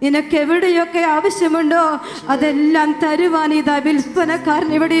 നിനക്ക് എവിടെയൊക്കെ ആവശ്യമുണ്ടോ അതെല്ലാം തരുവാൻ ഇതാ വിൽപ്പനക്കാരൻ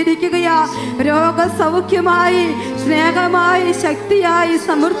ഇവിടെ ഇരിക്കുകയാ. രോഗസൗഖ്യമായി, സ്നേഹമായി, ശക്തിയായി,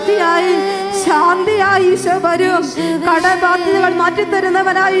 സമൃദ്ധിയായി, ശാന്തിയായി ഈശോ വരും. കടബാധ്യതകൾ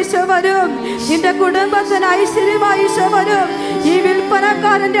മാറ്റിത്തരുന്നവനായി ഈശോ വരും. നിന്റെ കുടുംബത്തിന് ഐശ്വര്യമായി ഈശോ വരും. ഈ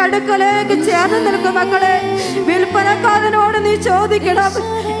വിൽപ്പനക്കാരന്റെ അടുക്കലേക്ക് ചേർന്ന് നിൽക്കും മക്കളെ. വിൽപ്പനക്കാരനോട് നീ ചോദിക്കണം,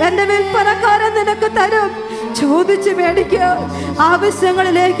 എന്റെ വിൽപ്പനക്കാരൻ നിനക്ക് തരും. ചോദിച്ച് മേടിക്കുക.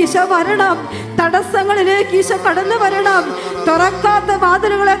 ആവശ്യങ്ങളിലേക്ക് ഈശോ വരണം. തടസ്സങ്ങളിലേക്ക് ഈശോ കടന്നു വരണം. തുറക്കാത്ത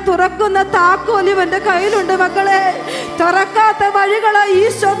വാതിലുകളെ തുറക്കുന്ന താക്കോൽ ഇവന്റെ കയ്യിലുണ്ട് മക്കളെ. തുറക്കാത്ത വഴികളെ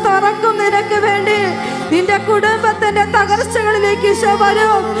ഈശോ തുറക്കും നിനക്ക് വേണ്ടി. നിന്റെ കുടുംബത്തിന്റെ തകർച്ചകളിലേക്ക് ഈശോ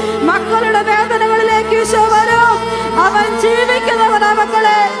വരും. മക്കളുടെ വേദനകളിലേക്ക് ഈശോ വരും. അവൻ ജീവിക്കുന്നവനാ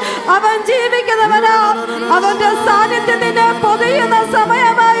മക്കളെ, അവൻ ജീവിക്കുന്നവനാ. അവന്റെ സാന്നിധ്യം നിന്നെ പൊതിയുന്ന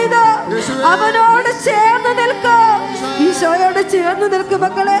സമയമായത്. അവനോട് ചേർന്ന് നിൽക്കും. ഈശോയോട് ചേർന്ന് നിൽക്കും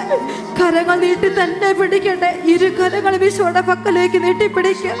മക്കളെ. കരങ്ങൾ നീട്ടി തന്നെ പിടിക്കട്ടെ. ഇരു കരങ്ങളും ഈശോയുടെ പക്കലേക്ക്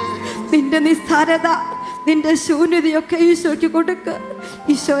നീട്ടിപ്പിടിക്കുക. നിന്റെ നിസ്സാരത, നിന്റെ ശൂന്യതയൊക്കെ ഈശോയ്ക്ക് കൊടുക്കുക.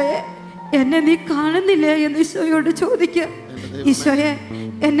 ഈശോയെ എന്നെ നീ കാണുന്നില്ലേ എന്ന് ഈശോയോട് ചോദിക്കുക. ഈശോയെ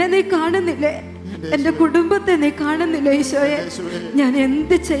എന്നെ നീ കാണുന്നില്ലേ? എൻ്റെ കുടുംബത്തെ നീ കാണുന്നില്ല ഈശോയെ. ഞാൻ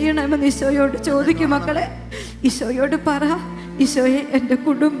എന്ത് ചെയ്യണമെന്ന് ഈശോയോട് ചോദിക്കും മക്കളെ. ഈശോയോട് പറ, ഈശോയെ എൻ്റെ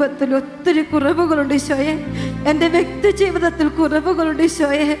കുടുംബത്തിൽ ഒത്തിരി കുറവുകളുണ്ട് ഈശോയെ, എൻ്റെ വ്യക്തി ജീവിതത്തിൽ കുറവുകളുണ്ട്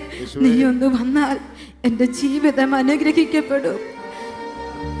ഈശോയെ. നീ ഒന്ന് വന്നാൽ എൻ്റെ ജീവിതം അനുഗ്രഹിക്കപ്പെടും.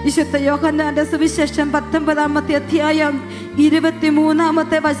 വിശുദ്ധ യോഹന്നാന്റെ സുവിശേഷം 19-ാമത്തെ അധ്യായം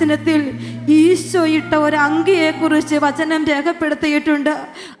 23-ാമത്തെ വചനത്തിൽ ഈശോ ഇട്ട ഒരു അങ്കിയെ കുറിച്ച് വചനം രേഖപ്പെടുത്തിയിട്ടുണ്ട്.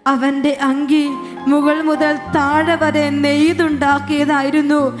 അവന്റെ അങ്കി മുകൾ മുതൽ താഴെ വരെ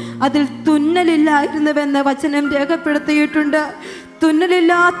നെയ്തുണ്ടാക്കിയതായിരുന്നു, അതിൽ തുന്നലില്ലായിരുന്നുവെന്ന് വചനം രേഖപ്പെടുത്തിയിട്ടുണ്ട്.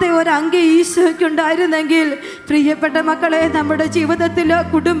 തുന്നലില്ലാത്ത ഒരു അങ്കി ഈശോയ്ക്കുണ്ടായിരുന്നെങ്കിൽ പ്രിയപ്പെട്ട മക്കളെ, നമ്മുടെ ജീവിതത്തിൽ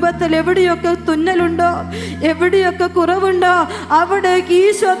കുടുംബത്തിൽ എവിടെയൊക്കെ തുന്നലുണ്ടോ, എവിടെയൊക്കെ കുറവുണ്ടോ, അവിടെ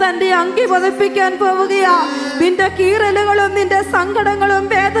ഈശോ തൻ്റെ അങ്കി പതിപ്പിക്കാൻ പോവുകയാ. നിന്റെ കീറലുകളും നിന്റെ സങ്കടങ്ങളും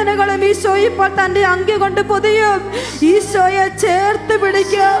വേദനകളും ഈശോ ഇപ്പോൾ തൻ്റെ അങ്കി കൊണ്ട് പൊതിയും. ഈശോയെ ചേർത്ത്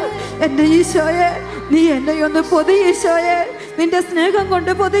പിടിക്കും. എൻ്റെ ഈശോയെ, നീ എന്നെ ഒന്ന് പൊതി ഈശോയെ, നിന്റെ സ്നേഹം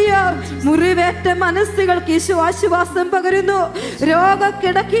കൊണ്ട് പൊതിയ. മുറിവേറ്റ മനസ്സുകൾക്ക് ഈശോ ആശ്വാസം പകരുന്നു.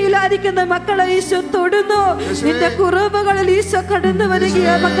 രോഗക്കിടക്കയിലായിരിക്കുന്ന മക്കളെ ഈശോ തൊടുന്നു. നിന്റെ കുറവുകളിൽ ഈശോ കടന്നു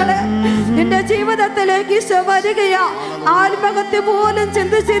വരികയാ മക്കളെ. നിന്റെ ജീവിതത്തിലേക്ക് ഈശോ വരികയാ. ആത്മഹത്യ പോലും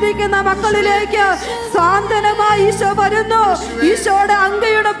ചിന്തിച്ചിരിക്കുന്ന മക്കളിലേക്ക് സാന്ത്വനമായി ഈശോ വരുന്നു. ഈശോയുടെ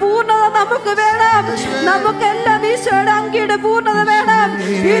അങ്കിയുടെ പൂർണ്ണത നമുക്ക് വേണം. നമുക്കെല്ലാം ഈശോയുടെ അങ്കിയുടെ പൂർണ്ണത വേണം.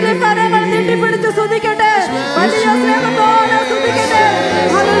 ഇരു കരങ്ങൾ നീട്ടിപ്പിടിച്ച് സ്തുതിക്കട്ടെ, വലിയ സ്നേഹത്തോടെ സ്തുതിക്കട്ടെ.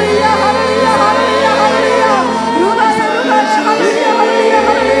 Hallelujah, hallelujah, hallelujah, hallelujah. റുഹായ, റുഹായ, hallelujah, hallelujah,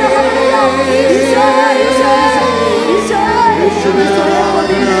 hallelujah, hallelujah. ഈശോയെ, ഈശോയെ, ഈശോയെ, ഈശോയെ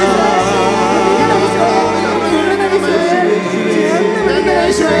പൊതിയണേ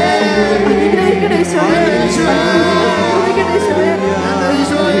ഈശോയെ, അനുഗ്രഹിക്കണേ ഈശോയെ, അനുഗ്രഹിക്കണേ ഈശോയെ,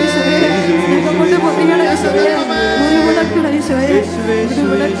 ഈശോയെ സ്നേഹം കൊണ്ട് പൊതിയണേ ഈശോയെ, മുറിവുടക്കണേ ഈശോയെ,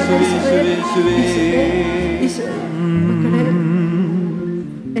 മുറിവുടക്കണേ ഈശോയെ, ഈശോയെ മക്കളെ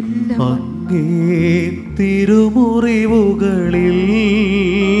എല്ലാം അങ്ങേ തിരുമുറിവുകളിൽ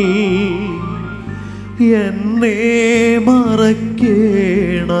എന്നെ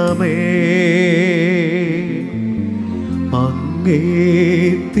മറയ്ക്കണമേ. അങ്ങേ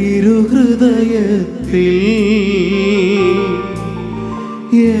തിരുഹൃദയത്തിൽ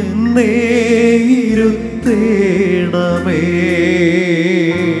എന്നെ ഇരുത്തേണമേ.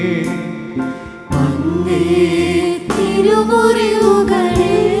 അങ്ങേ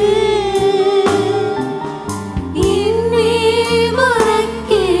തിരുമുറിവുകളിൽ എന്നെ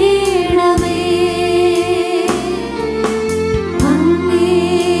മറയ്ക്കണമേ. അങ്ങേ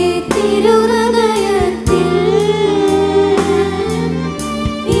തിരുഹൃദയത്തിൽ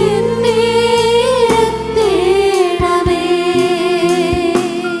എന്നെ ഇരുത്തേണമേ.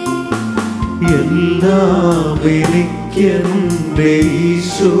 എല്ലാം എനിക്കെന്റെ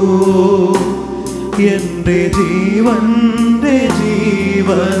ഈശോ, എന്റെ ജീവന്റെ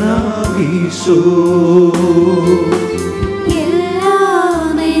ജീവനാമീശോ.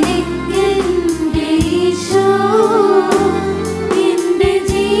 എല്ലാം എനിക്കെന്റെ ഈശോ, എന്റെ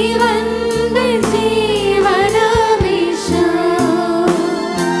ജീവന്റെ ജീവനാമീശോ.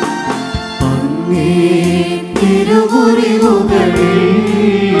 അങ്ങേ തിരുമുറിവുകളിൽ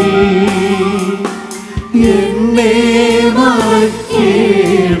എന്നെ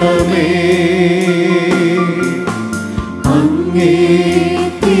മറയ്ക്കണമേ. അങ്ങേ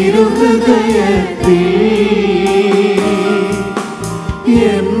തിരുഹൃദയത്തിൽ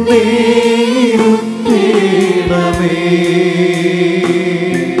എന്നെ ഇരുത്തേണമേ.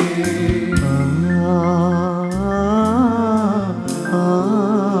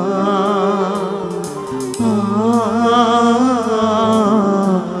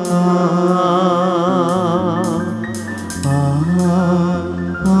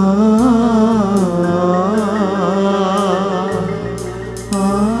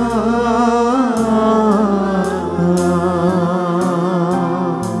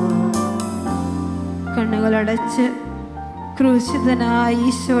 കണ്ണുകളടച്ച് ക്രൂശിതനായ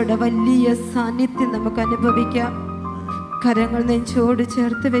ഈശോയുടെ വലിയ സാന്നിധ്യം നമുക്ക് അനുഭവിക്കാം. കരങ്ങൾ നെഞ്ചോട്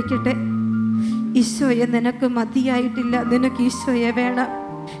ചേർത്ത് വെക്കട്ടെ. ഈശോയെ, നിനക്ക് മതിയായിട്ടില്ല, നിനക്ക് ഈശോയെ വേണം.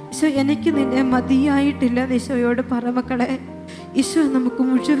 ഈശോ, എനിക്ക് നിന്നെ മതിയായിട്ടില്ല. ഈശോയോട് പറ മക്കളെ, ഈശോ നമുക്ക്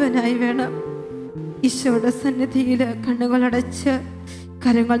മുഴുവനായി വേണം. ഈശോയുടെ സന്നിധിയിൽ കണ്ണുകളടച്ച്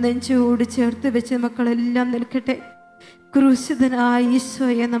കരങ്ങൾ നെഞ്ചോട് ചേർത്ത് വെച്ച് മക്കളെല്ലാം നിൽക്കട്ടെ. ക്രൂശിതനായ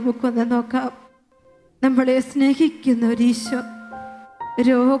ഈശോയെ നമുക്കൊന്ന് നോക്കാം. നമ്മളെ സ്നേഹിക്കുന്ന ഒരു ഈശോ,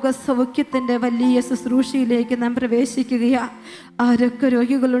 രോഗസൗഖ്യത്തിൻ്റെ വലിയ ശുശ്രൂഷയിലേക്ക് നാം പ്രവേശിക്കുകയാ. ആരൊക്കെ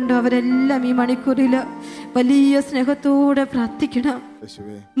രോഗികളുണ്ടോ അവരെല്ലാം ഈ മണിക്കൂറിൽ വലിയ സ്നേഹത്തോടെ പ്രാർത്ഥിക്കണം.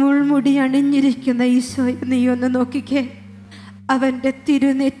 മുൾമുടി അണിഞ്ഞിരിക്കുന്ന ഈശോയെ നീ ഒന്ന് നോക്കിക്കേ. അവന്റെ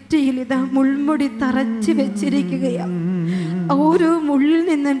തിരുനെറ്റിയിൽ ഇതാ മുൾമുടി തറച്ചു വെച്ചിരിക്കുകയാ. ഓരോ മുള്ളിൽ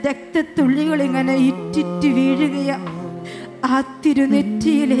നിന്നും രക്തത്തുള്ളികൾ ഇങ്ങനെ ഇറ്റിറ്റ് വീഴുകയാ. ആ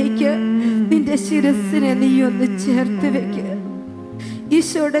തിരുനെറ്റിയിലേക്ക് നിന്റെ ശിരസിനെ നീ ഒന്ന് ചേർത്ത് വെക്കുക.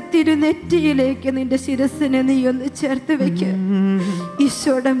 ഈശോയുടെ തിരുനെറ്റിയിലേക്ക് നിന്റെ ശിരസിനെ നീ ഒന്ന് ചേർത്ത് വെക്കുക.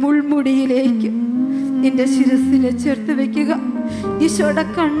 ഈശോയുടെ മുൾമുടിയിലേക്ക് നിന്റെ ശിരസിനെ ചേർത്ത് വെക്കുക. ഈശോയുടെ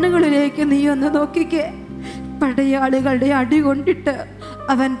കണ്ണുകളിലേക്ക് നീ ഒന്ന് നോക്കിക്കേ. പടയാളികളുടെ അടി കൊണ്ടിട്ട്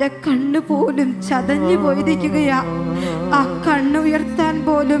അവന്റെ കണ്ണ് പോലും ചതഞ്ഞു പോയിരിക്കുകയാ. ആ കണ്ണ് ഉയർത്താൻ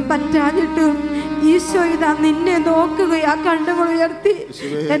പോലും പറ്റാഞ്ഞിട്ടും ഈശോ ഇതാ നിന്നെ നോക്കുകയാ. കണ്ണുകൾ ഉയർത്തി,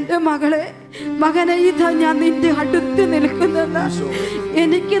 എൻ്റെ മകനെ ഇതാ ഞാൻ നിന്റെ അടുത്ത് നിൽക്കുന്നെന്ന്,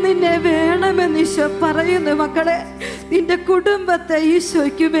 എനിക്ക് നിന്നെ വേണമെന്ന് ഈശോ പറയുന്നു. മക്കളെ, നിന്റെ കുടുംബത്തെ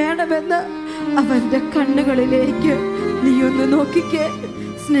ഈശോയ്ക്ക് വേണമെന്ന് അവന്റെ കണ്ണുകളിലേക്ക് നീ ഒന്ന് നോക്കിക്കേ.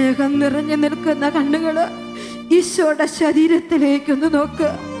 സ്നേഹം നിറഞ്ഞു നിൽക്കുന്ന കണ്ണുകള് ഈശോയുടെ ശരീരത്തിലേക്കൊന്ന് നോക്ക്.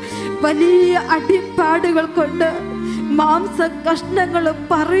 വലിയ അടിപ്പാടുകൾ കൊണ്ട് മാംസ കഷ്ണങ്ങൾ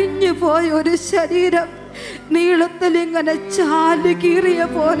പറഞ്ഞു പോയ ഒരു ശരീരം, നീളത്തിൽ ഇങ്ങനെ ചാല് കീറിയ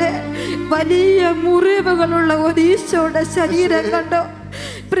പോലെ വലിയ മുറിവുകളുള്ള ഒരു ഈശോയുടെ ശരീരം കണ്ടോ?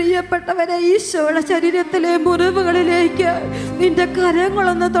 പ്രിയപ്പെട്ടവരെ, ഈശോയുടെ ശരീരത്തിലെ മുറിവുകളിലേക്ക് നിന്റെ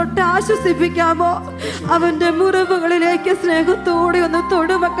കരങ്ങളൊന്ന് തൊട്ട് ആശ്വസിപ്പിക്കാമോ? അവന്റെ മുറിവുകളിലേക്ക് സ്നേഹത്തോടെ ഒന്ന്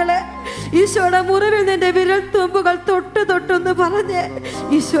തൊടു മക്കളെ. ഈശോയുടെ മുറിവിൽ നിന്റെ വിരൽ തുമ്പുകൾ തൊട്ടൊന്ന് പറഞ്ഞേ,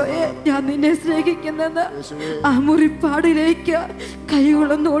 ഈശോയെ ഞാൻ നിന്നെ സ്നേഹിക്കുന്നെന്ന്. ആ മുറിപ്പാടിലേക്ക്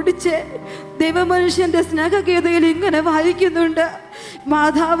കൈകളൊന്ന് ഓടിച്ചേ. ദൈവമനുഷ്യന്റെ സ്നേഹഗീതയിൽ ഇങ്ങനെ വായിക്കുന്നുണ്ട്,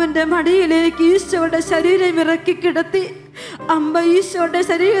 മാതാവിന്റെ മടിയിലേക്ക് ഈശോയുടെ ശരീരം ഇറക്കി കിടത്തി അമ്മ ഈശോയുടെ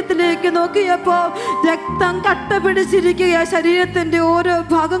ശരീരത്തിലേക്ക് നോക്കിയപ്പോ രക്തം കട്ട പിടിച്ചിരിക്കുക ശരീരത്തിന്റെ ഓരോ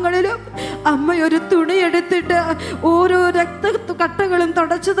ഭാഗങ്ങളിലും. അമ്മ ഒരു തുണി എടുത്തിട്ട് ഓരോ രക്ത കട്ടകളും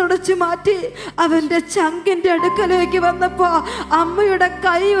തുടച്ചു മാറ്റി അവന്റെ ചങ്കിന്റെ അടുക്കലേക്ക് വന്നപ്പോ അമ്മയുടെ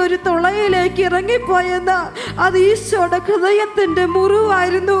കൈ ഒരു തുളയിലേക്ക് ഇറങ്ങിപ്പോയെന്ന്. അത് ഈശോയുടെ ഹൃദയത്തിന്റെ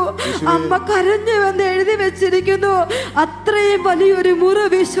മുറിവായിരുന്നു. അമ്മ കരഞ്ഞുവെന്ന് എഴുതി വെച്ചിരിക്കുന്നു. അത്രയും വലിയൊരു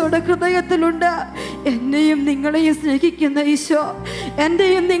മുറിവ് ഈശോയുടെ ഹൃദയത്തിലുണ്ട്. എന്നെയും നിങ്ങളെയും സ്നേഹിക്കുന്ന ഈശോ,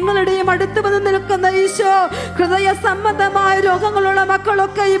 എന്റെയും നിങ്ങളുടെയും അടുത്ത് വന്ന് നിൽക്കുന്ന ഈശോ, ഹൃദയ സംബന്ധമായ രോഗങ്ങളുള്ള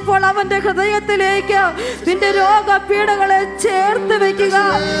മക്കളൊക്കെ ഇപ്പോൾ അവന്റെ ഹൃദയത്തിലേക്ക് നിന്റെ രോഗപീഠകളെ ചേർത്ത് വെക്കുക.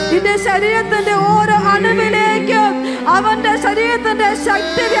 നിന്റെ ശരീരത്തിന്റെ ഓരോ അണുവിലേക്ക് അവന്റെ ശരീരത്തിന്റെ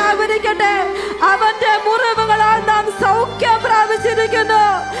ശക്തി വ്യാപരിക്കട്ടെ. അവന്റെ മുറിവുകളാൽ നാം സൗഖ്യം പ്രാപിച്ചിരിക്കുന്നു.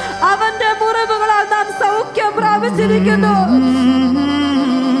 അവന്റെ മുറിവുകളാൽ നാം സൗഖ്യം പ്രാപിച്ചിരിക്കുന്നു.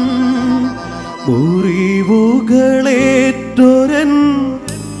 മുറിവുകളേറ്റോരൻ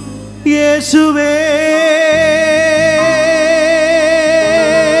യേശുവേ,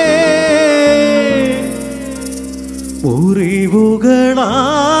 മുറിവുകളാ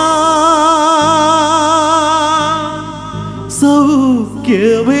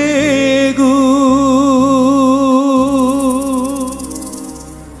സൗഖ്യമേകൂ,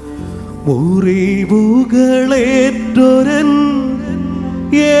 മുറിവുകളേറ്റോരൻ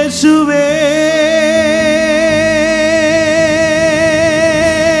യേശുവേ,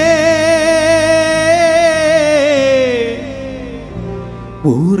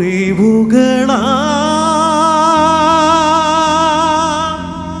 മുറിവുകളാ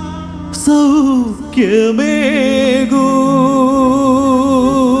സൗഖ്യമേകൂ.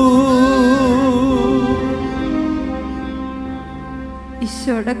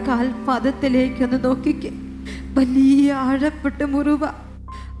 ഈശോയുടെ കാൽപാദത്തിലേക്കൊന്ന് നോക്കിക്കേ. വലിയ ആഴപ്പെട്ട മുറിവ.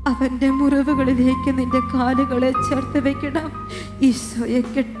 അവന്റെ മുറിവുകളിലേക്ക് നിന്റെ കാലുകളെ ചേർത്ത് വെക്കണം. ഈശോയെ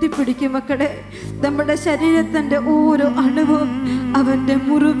കെട്ടിപ്പിടിക്കും മക്കളെ. നമ്മുടെ ശരീരത്തിന്റെ ഓരോ അണുവും അവന്റെ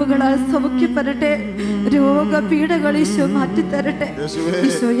മുറിവുകളാൽ സൗഖ്യപ്പെടട്ടെ. രോഗപീഠകൾ ഈശോ മാറ്റിത്തരട്ടെ.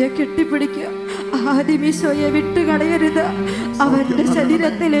 ഈശോയെ കെട്ടിപ്പിടിക്കുക. ആരും ഈശോയെ വിട്ടുകളയരുത്. അവന്റെ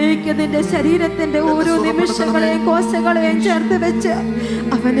ശരീരത്തിലേക്ക് നിന്റെ ശരീരത്തിന്റെ ഓരോ നിമിഷങ്ങളെയും കോശങ്ങളെയും ചേർത്ത് വെച്ച്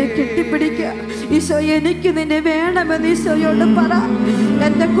അവനെ കെട്ടിപ്പിടിക്കുക. ഈശോ, എനിക്ക് നിന്നെ വേണമെന്ന് ഈശോയോട് പറ.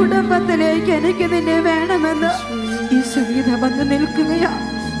 എന്റെ കുടുംബത്തിലേക്ക് എനിക്ക് നിന്നെ വേണമെന്ന് ഈശോ ഇതാ വന്ന് നിൽക്കുകയാ.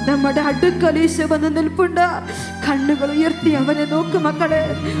 നമ്മുടെ അടുക്കൽ ഈശോ വന്ന് നിൽപ്പുണ്ട്. കണ്ണുകൾ ഉയർത്തി അവനെ നോക്കും മക്കളെ.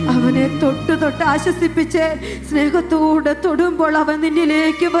 അവനെ തൊട്ട് ആശ്വസിപ്പിച്ച് സ്നേഹത്തോടെ തൊടുമ്പോൾ അവൻ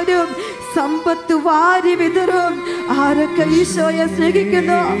നിന്നിലേക്ക് വരും. സമ്പത്ത് വാരി വിതറും. ആരൊക്കെ ഈശോയെ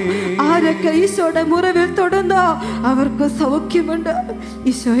സ്നേഹിക്കുന്നു, ആരൊക്കെ ഈശോയുടെ മുറിവിൽ തൊടുന്നോ അവർക്ക് സൗഖ്യമുണ്ട്.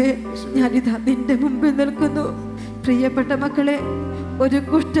 ഈശോയെ, ഞാനിതാ നിന്റെ മുമ്പിൽ നിൽക്കുന്നു. പ്രിയപ്പെട്ട മക്കളെ, ഒരു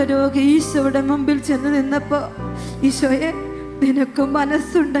കുഷ്ഠരോഗി ഈശോയുടെ മുമ്പിൽ ചെന്ന് നിന്നപ്പോ, ഈശോയെ നിനക്ക്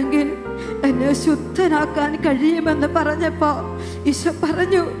മനസ്സുണ്ടെങ്കിൽ എന്നെ ശുദ്ധനാക്കാൻ കഴിയുമെന്ന് പറഞ്ഞപ്പോ ഈശോ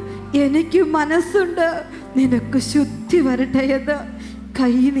പറഞ്ഞു, എനിക്ക് മനസ്സുണ്ട്, നിനക്ക് ശുദ്ധി വരട്ടെ എന്ന്.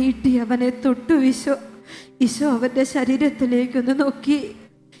 കൈ നീട്ടി അവനെ തൊട്ടു ഈശോ. ഈശോ അവൻ്റെ ശരീരത്തിലേക്കൊന്ന് നോക്കി.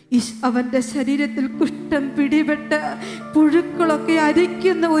 അവൻ്റെ ശരീരത്തിൽ കുഷ്ഠം പിടിപെട്ട് പുഴുക്കളൊക്കെ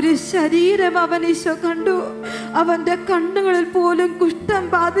അരിക്കുന്ന ഒരു ശരീരം അവൻ ഈശോ കണ്ടു. അവൻ്റെ കണ്ണുകളിൽ പോലും കുഷ്ഠം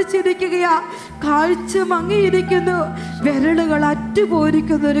ബാധിച്ചിരിക്കുകയാ. കാഴ്ച മങ്ങിയിരിക്കുന്നു. വിരലുകൾ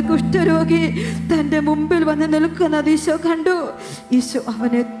അറ്റുപോയിരിക്കുന്ന ഒരു കുഷ്ഠരോഗി തൻ്റെ മുമ്പിൽ വന്ന് നിൽക്കുന്നത് ഈശോ കണ്ടു. ഈശോ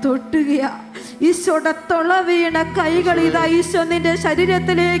അവനെ തൊട്ടുകയാ. ഈശോയുടെ തൊള വീണ കൈകൾ ഇതാ ഈശോ നിന്റെ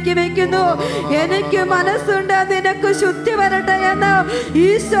ശരീരത്തിലേക്ക് വെക്കുന്നു. എനിക്ക് മനസ്സുണ്ട്, നിനക്ക് ശുദ്ധി വരട്ടെ എന്ന്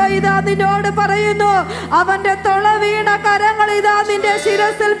ഈശോ ഇതാ നിന്നോട് പറയുന്നു. അവന്റെ തൊള വീണ കരങ്ങൾ ഇതാ നിന്റെ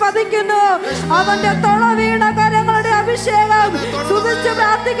ശിരസിൽ പതിക്കുന്നു. അവന്റെ തൊള വീണ കരങ്ങളുടെ അഭിഷേകം സ്തുതിച്ച്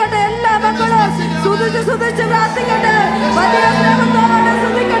പ്രാർത്ഥിക്കട്ടെ. എല്ലാ മക്കളും സ്തുതിച്ച് പ്രാർത്ഥിക്കട്ടെ. വലിയ സ്നേഹത്തോടെ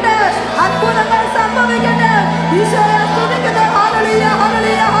സ്തുതിക്കട്ടെ. അത്ഭുതങ്ങൾ സംഭവിക്കട്ടെ. ഈശോയെ സ്തുതിക്കട്ടെ. Hallelujah,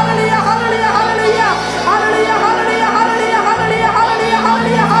 hallelujah, hallelujah, hallelujah, hallelujah, hallelujah, hallelujah, hallelujah, hallelujah, hallelujah,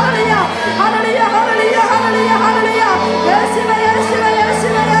 hallelujah, hallelujah, hallelujah, hallelujah, hallelujah, hallelujah. യേശുവേ, യേശുവേ,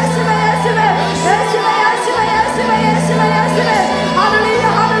 യേശുവേ, യേശുവേ, യേശുവേ, യേശുവേ, യേശുവേ, യേശുവേ, യേശുവേ, യേശുവേ. Hallelujah,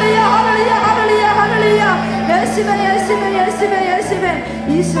 hallelujah, hallelujah, hallelujah, hallelujah. യേശുവേ, യേശുവേ, യേശുവേ, യേശുവേ.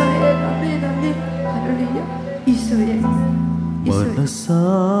 ഈശോയെ നന്ദി, നന്ദി. ഹല്ലേലൂയ. ഈശോയെ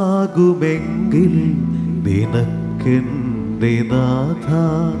മനസ്സാകുമെങ്കിൽ നിനക്കെന്റെ നാഥ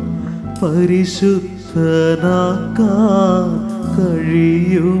പരിശുദ്ധനാക്കാൻ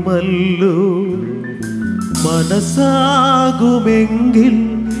കഴിയുമല്ലോ. മനസ്സാകുമെങ്കിൽ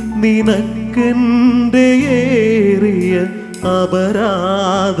നിനക്കെന്റെ ഏറിയ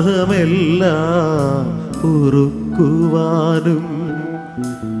അപരാധമെല്ലാം പൊറുക്കുവാനും.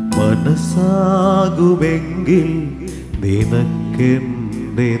 മനസ്സാകുമെങ്കിൽ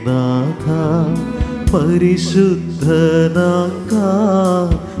നിനക്കെന്റെ നാഥ പരിശുദ്ധനാക്കാൻ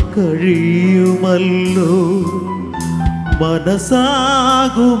കഴിയുമല്ലോ.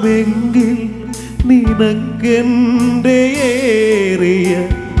 മനസ്സാകുമെങ്കിൽ നിനക്കെന്റെ ഏറിയ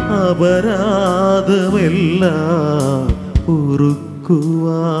അപരാധമെല്ലാം പൊറുക്കുവാനും.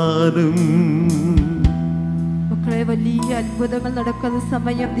 വലിയ അത്ഭുതങ്ങൾ നടക്കുന്ന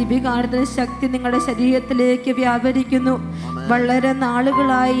സമയം ദിവ്യകാരുണ്യ ശക്തി നിങ്ങളുടെ ശരീരത്തിലേക്ക് വ്യാപരിക്കുന്നു. വളരെ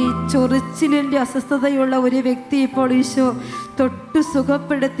നാളുകളായി ചൊറിച്ചിലിൻ്റെ അസ്വസ്ഥതയുള്ള ഒരു വ്യക്തി ഇപ്പോൾ ഈശോ തൊട്ടു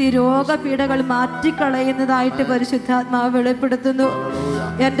സുഖപ്പെടുത്തി രോഗപീഠകൾ മാറ്റിക്കളയുന്നതായിട്ട് പരിശുദ്ധാത്മാവ് വെളിപ്പെടുത്തുന്നു.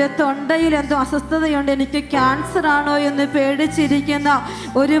 എൻ്റെ തൊണ്ടയിൽ എന്തോ അസ്വസ്ഥതയുണ്ട്, എനിക്ക് ക്യാൻസർ ആണോ എന്ന് പേടിച്ചിരിക്കുന്ന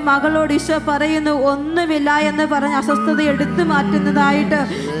ഒരു മകളോട് ഈശോ പറയുന്നു, ഒന്നുമില്ല എന്ന് പറഞ്ഞ് അസ്വസ്ഥത എടുത്തു മാറ്റുന്നതായിട്ട്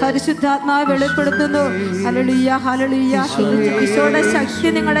പരിശുദ്ധാത്മാവ് വെളിപ്പെടുത്തുന്നു. Hallelujah, hallelujah. ഈശോയുടെ ശക്തി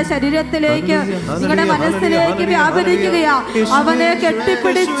നിങ്ങളുടെ ശരീരത്തിലേക്ക്, നിങ്ങളുടെ മനസ്സിലേക്ക് വ്യാപരിക്കുകയാ. അവനെ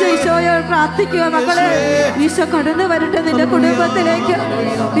കെട്ടിപ്പിടിച്ച് ഈശോയോട് പ്രാർത്ഥിക്കുക. മക്കളെ, ഈശോ കടന്നു വരട്ടെ നിന്റെ കുടുംബത്തിലേക്ക്,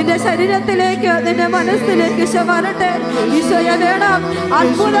 നിന്റെ ശരീരത്തിലേക്ക്, നിന്റെ മനസ്സിലേക്ക് ഈശോ വരട്ടെ. ഈശോയെ വേണം.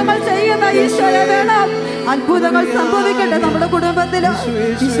 അത്ഭുതങ്ങൾ ചെയ്യുന്ന ഈശോയെ വേണം. അത്ഭുതങ്ങൾ സംഭവിക്കട്ടെ നമ്മുടെ കുടുംബത്തിൽ.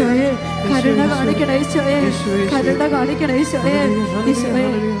 ഈശോയെ കരുണ കാണിക്കണേ. ഈശോയെ കരുണ കാണിക്കണേ. ഈശോയെ, ഈശോയെ.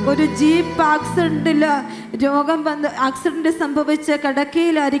 ഒരു ജീപ്പ് ആക്സിഡന്റില് രോഗം വന്ന് ആക്സിഡന്റ് സംഭവിച്ച്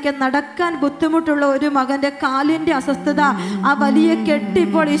കിടക്കയിലായിരിക്കും നടക്കാൻ ബുദ്ധിമുട്ടുള്ള ഒരു മകന്റെ കാലിന്റെ അസ്വസ്ഥത, ആ വലിയ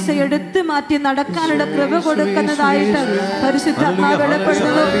കെട്ടിപ്പോൾ ഈശോ എടുത്തു മാറ്റി നടക്കാനുള്ള കൃപ കൊടുക്കുന്നതായിട്ട് പരിശുദ്ധാത്മാവ്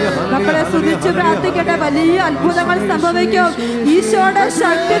വെളിപ്പെടുത്തുന്നു. മക്കളെ സ്തുതിച്ച് പ്രാർത്ഥിക്കട്ടെ. വലിയ അത്ഭുതങ്ങൾ സംഭവിക്കും. ഈശോയുടെ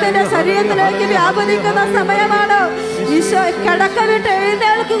ശക്തി നിന്റെ ശരീരത്തിലേക്ക് വ്യാപരിക്കുന്ന സമയമാണ്. ഈശോ കിടക്ക വിട്ട്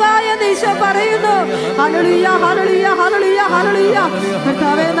എഴുന്നേൽക്കുക എന്ന് ഈശോ പറയുന്നു. Hallelujah, hallelujah, hallelujah, hallelujah.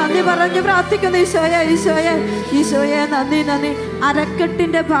 കർത്താവേ നന്ദി പറഞ്ഞു പ്രാർത്ഥിക്കുന്നു. ഈശോയെ, ഈശോയെ, ഈശോയെ നന്ദി, നന്ദി.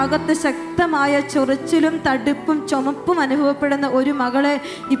 അരക്കെട്ടിന്റെ ഭാഗത്ത് ശക്തമായ ചൊറിച്ചിലും തടുപ്പും ചുമപ്പും അനുഭവപ്പെടുന്ന ഒരു മകളെ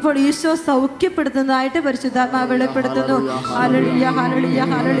ഇപ്പോൾ ഈശോ സൗഖ്യപ്പെടുത്തുന്നതായിട്ട് പരിശുദ്ധാത്മാവ് വെളിപ്പെടുത്തുന്നു. Hallelujah, hallelujah,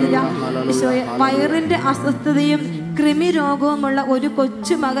 hallelujah. ഈശോയെ വയറിന്റെ അസ്വസ്ഥതയും കൃമി രോഗവുമുള്ള ഒരു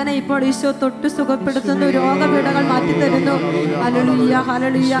കൊച്ചു മകനെ ഇപ്പോൾ ഈശോ തൊട്ട് സുഖപ്പെടുത്തുന്നു. രോഗപീഠകൾ മാറ്റിത്തരുന്നു. Hallelujah,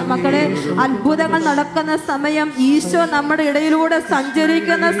 hallelujah. മക്കളെ, അത്ഭുതങ്ങൾ നടക്കുന്ന സമയം, ഈശോ നമ്മുടെ ഇടയിലൂടെ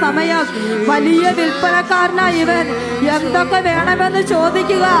സഞ്ചരിക്കുന്ന സമയം. വലിയ വിൽപ്പനക്കാരനായി ഇവൻ. എന്തൊക്കെ വേണമെന്ന്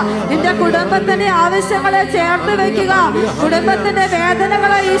ചോദിക്കുക. നിന്റെ കുടുംബത്തിന്റെ ആവശ്യങ്ങളെ ചേർത്ത് വെക്കുക. കുടുംബത്തിന്റെ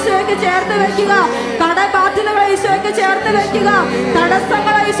വേദനകളെ ഈശോയ്ക്ക് ചേർത്ത് വെക്കുക. കടബാധ്യതകളെ ഈശോയ്ക്ക് ചേർത്ത് വെക്കുക.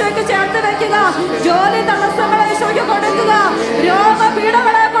 തടസ്സങ്ങളെ ഈശോയ്ക്ക് ചേർത്ത് വെക്കുക. ജോലി തടസ്സങ്ങളെ ഈശോയ്ക്ക് കൊടുക്കുക.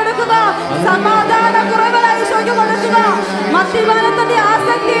 രോഗപീഠകളെ കൊടുക്കുക. സമാധാന കുറവുകളെ ഈശോയ്ക്ക് കൊടുക്കുക. മദ്യപാനത്തിന്റെ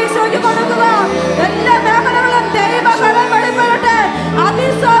ആസക്തി ഈശോയ്ക്ക് കൊടുക്കുക. എല്ലാ മേഖലകളും ദൈവകരം വെളിപ്പെടട്ടെ.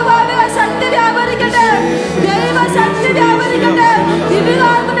 അതിസ്വാഭാവിക ശക്തി വ്യാപരിക്കട്ടെ. ദൈവശക്തി വ്യാപരിക്കട്ടെ.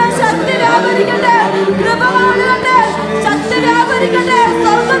 ദിവ്യകാരുണ്യ ശക്തി വ്യാപരിക്കട്ടെ. കൃപ കാണട്ടെ. ശക്തി വ്യാപരിക്കട്ടെ.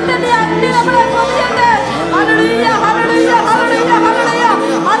 സ്വർഗ്ഗത്തിന്റെ അഗ്നി നമ്മളെ പൊതിയട്ടെ. Hallelujah, hallelujah, hallelujah, hallelujah,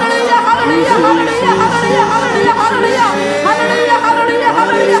 hallelujah, hallelujah, hallelujah, hallelujah, hallelujah, hallelujah, hallelujah, hallelujah,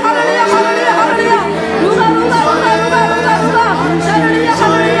 hallelujah, hallelujah, hallelujah, hallelujah.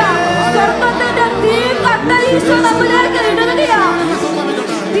 Isho നമ്മിലേക്ക് ഇടുകയാ.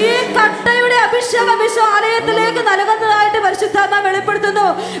 ഈ കട്ടയുടെ അഭിഷേകം ഈശോ ആലയത്തിലേക്ക് നൽകുന്നതായിട്ട് പരിശുദ്ധാത്മാവ് വെളിപ്പെടുത്തുന്നു.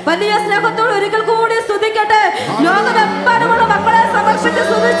 വലിയ സ്നേഹത്തോട് ഒരിക്കൽ കൂടി സ്തുതിക്കട്ടെ. ലോകമെമ്പാടുമുള്ള മക്കളെ സമർപ്പിച്ച്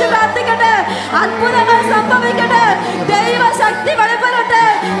സ്തുതിച്ച് പ്രാർത്ഥിക്കട്ടെ. അത്ഭുതങ്ങൾ സംഭവിക്കട്ടെ. ദൈവശക്തി വെളിപ്പെടട്ടെ.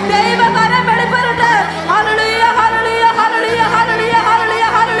 ദൈവകരം വെളിപ്പെടട്ടെ. Hallelujah hallelujah hallelujah hallelujah hallelujah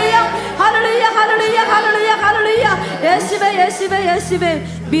hallelujah hallelujah hallelujah hallelujah. യേശുവേ യേശുവേ യേശുവേ.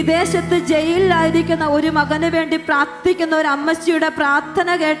 വിദേശത്ത് ജയിലിലായിരിക്കുന്ന ഒരു മകന് വേണ്ടി പ്രാർത്ഥിക്കുന്ന ഒരു അമ്മച്ചിയുടെ പ്രാർത്ഥന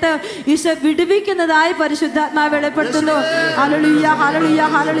കേട്ട് ഈശോ വിടുവിക്കുന്നതായി പരിശുദ്ധാത്മാവ് വെളിപ്പെടുത്തുന്നു. Hallelujah hallelujah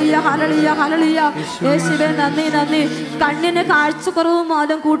hallelujah hallelujah hallelujah. യേശുവേ നന്ദി നന്ദി. കണ്ണിന് കാഴ്ചക്കുറവ്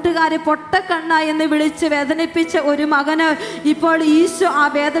മൂലം കൂട്ടുകാരെ പൊട്ടക്കണ്ണ എന്ന് വിളിച്ച് വേദനിപ്പിച്ച ഒരു മകന് ഇപ്പോൾ ഈശോ ആ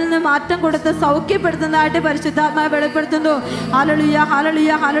വേദനയിൽ നിന്ന് മാറ്റം കൊടുത്ത് സൗഖ്യപ്പെടുത്തുന്നതായിട്ട് പരിശുദ്ധാത്മാവ് വെളിപ്പെടുത്തുന്നു. Hallelujah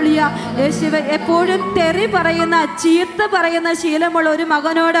hallelujah hallelujah. യേശുവേ എപ്പോഴും തെറി പറയുന്ന ചീത്ത പറയുന്ന ശീലമുള്ള ഒരു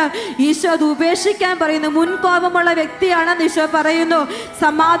മകനോട് ഈശോ അത് ഉപേക്ഷിക്കാൻ പറയുന്നു. മുൻകോപമുള്ള വ്യക്തിയാണെന്ന് ഈശോ പറയുന്നു.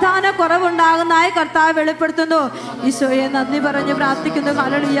 സമാധാന കുറവുണ്ടാകുന്നതായി കർത്താവ് വെളിപ്പെടുത്തുന്നു. ഈശോയെ നന്ദി പറഞ്ഞ് പ്രാർത്ഥിക്കുന്നു.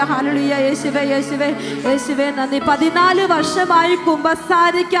 Hallelujah hallelujah. യേശുവേ യേശുവേ യേശുവേ നന്ദി. 14 വർഷമായി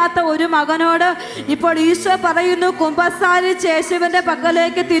കുമ്പസാരിക്കാത്ത ഒരു മകനോട് ഇപ്പോൾ ഈശോ പറയുന്നു, കുമ്പസാരിച്ച് യേശുവിന്റെ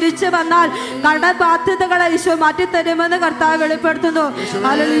പക്കലേക്ക് തിരിച്ചു വന്നാൽ കടബാധ്യതകളെ ഈശോ മാറ്റിത്തരുമെന്ന് കർത്താവ് വെളിപ്പെടുത്തുന്നു.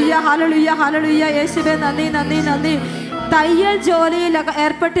 Hallelujah hallelujah hallelujah. യേശുവേ നന്ദി നന്ദി നന്ദി. തയ്യൽ ജോലിയിൽ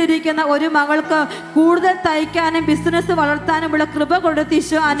ഏർപ്പെട്ടിരിക്കുന്ന ഒരു മകൾക്ക് കൂടുതൽ തയ്ക്കാനും ബിസിനസ് വളർത്താനുമുള്ള കൃപ കൊടുത്ത്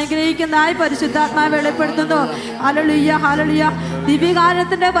ഈശോ അനുഗ്രഹിക്കുന്നതായി പരിശുദ്ധാത്മാവ് വെളിപ്പെടുത്തുന്നു. Hallelujah hallelujah.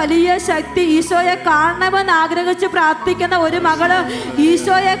 ദിവ്യകാലത്തിന്റെ വലിയ ശക്തി. ഈശോയെ കാണണമെന്ന് ആഗ്രഹിച്ച് പ്രാർത്ഥിക്കുന്ന ഒരു മകള്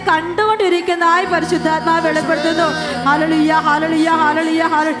ഈശോയെ കണ്ടുകൊണ്ടിരിക്കുന്നതായി പരിശുദ്ധാത്മാവ് വെളിപ്പെടുത്തുന്നു. Hallelujah hallelujah hallelujah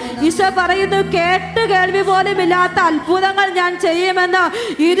hallelujah. Isho പറയുന്നു, കേട്ട് കേൾവി പോലും ഇല്ലാത്ത അത്ഭുതങ്ങൾ ഞാൻ ചെയ്യുമെന്ന്.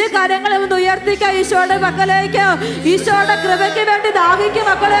 ഇരു കരങ്ങളും ഉയർത്തിക്ക ഈശോയുടെ പക്കലേക്ക്. ഈശോയുടെ കൃപയ്ക്ക് വേണ്ടി ദാഹിക്കും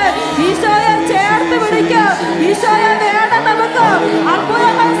മക്കളെ. ഈശോയെ ചേർത്ത് പിടിക്കുക. ഈശോയെ വേണം നമുക്ക്.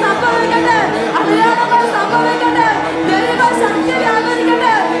 അത്ഭുതങ്ങൾ സംഭവിക്കട്ടെ. അടയാളങ്ങൾ സംഭവിക്കട്ടെ. ദൈവശക്തി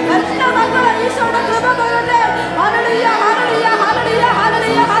വ്യാപരിക്കട്ടെ. എല്ലാ മക്കളും ഈശോയുടെ കൃപ കൊള്ളട്ടെ. Hallelujah hallelujah hallelujah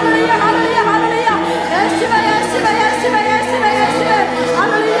hallelujah hallelujah hallelujah hallelujah. യേശുവേ യേശുവേ യേശുവേ യേശുവേ യേശുവേ.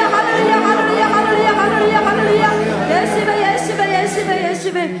 Hallelujah hallelujah hallelujah hallelujah hallelujah hallelujah. യേശുവേ യേശുവേ യേശുവേ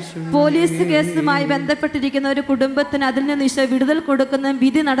യേശുവേ. പോലീസ് കേസുമായി ബന്ധപ്പെട്ടിരിക്കുന്ന ഒരു കുടുംബത്തിന് അതിൽ നിന്ന് ഈശോ വിടുതൽ കൊടുക്കുന്ന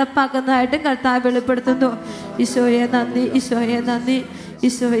വിധി നടപ്പാക്കുന്നതായിട്ടും കർത്താവ് വെളിപ്പെടുത്തുന്നു. ഈശോയെ നന്ദി ഈശോയെ നന്ദി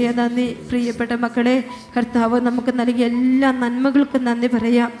ഈശോയെ നന്ദി. പ്രിയപ്പെട്ട മക്കളെ, കർത്താവ് നമുക്ക് നൽകിയ എല്ലാ നന്മകൾക്കും നന്ദി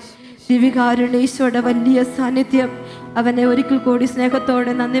പറയാം. ദിവ്യകാരുണ്യ ഈശോയുടെ വലിയ സാന്നിധ്യം, അവനെ ഒരിക്കൽ കൂടി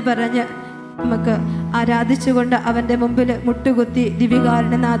സ്നേഹത്തോടെ നന്ദി പറഞ്ഞ് നമുക്ക് ആരാധിച്ചുകൊണ്ട് അവൻ്റെ മുമ്പിൽ മുട്ടുകുത്തി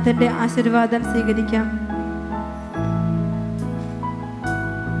ദിവ്യകാരുണ്യനാഥൻ്റെ ആശീർവാദം സ്വീകരിക്കാം.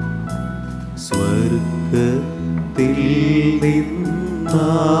 സ്വർഗത്തിൽ നിന്നാഗതമാ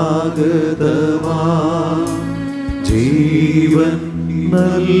ജീവൻ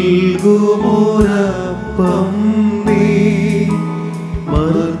നൽകുമോരപ്പം നീ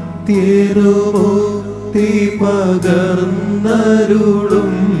മർത്യരു മുക്തി പകർന്നരുളും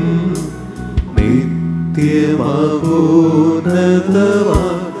നിത്യമഹോന്നതമപ്പം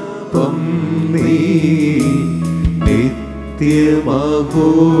നീ നിത്യമഹോന്നതമപ്പം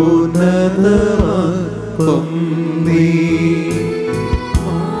നീ.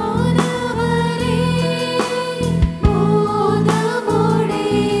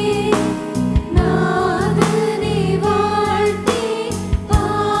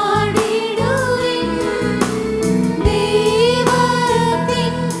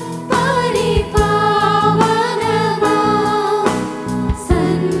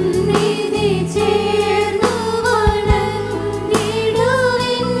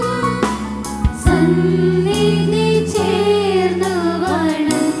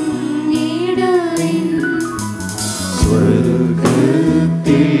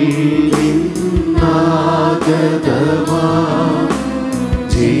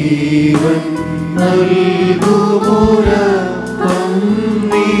 ജീവൻ നൽകുമോരപ്പം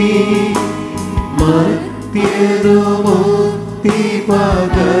നീ മർത്യരു മുക്തി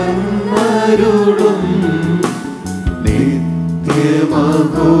പകർന്നരുളും നിത്യമഹോന്നതമപ്പം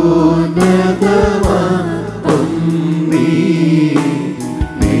നീ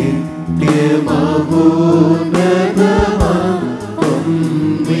നിത്യമഹോന്നതമപ്പം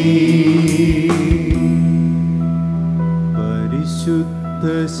നീ. പരിശുദ്ധ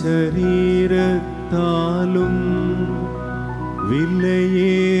ശരീരത്താലും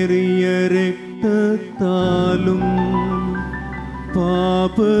വിലയേറിയ രക്തത്താലും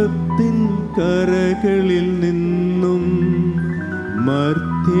പാപത്തിൻ കരകളിൽ നിന്നും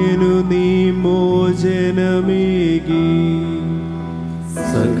മർത്യനു നീ മോചനമേകി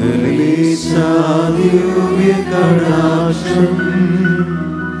സകലേശ ദിവ്യ കടാക്ഷം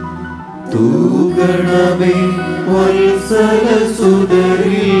തൂകണമേ വത്സല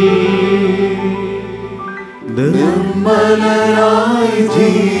സുതരിൽ നിർമ്മലരായി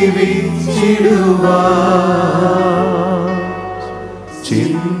ജീവിച്ചിടുവാൻ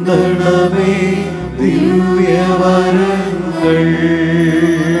ചിന്തണമേ ദിവ്യവരങ്ങൾ.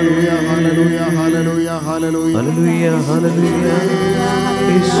 ഹല്ലേലൂയ ഹല്ലേലൂയ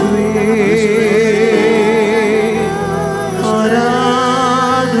യേശുവേ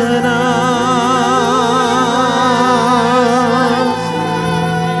ആരാധന.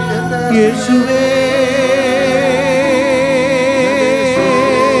 യേശുവേ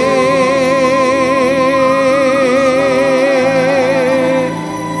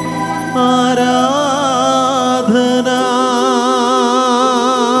ആരാധന.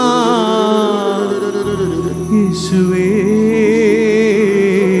 യേശുവേ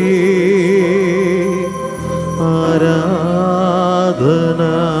ആരാധന.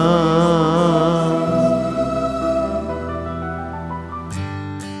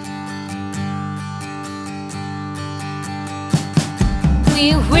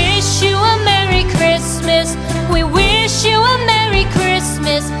 We wish you a Merry Christmas. We wish you a Merry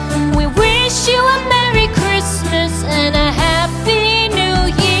Christmas. We wish you a Merry Christmas and a Happy New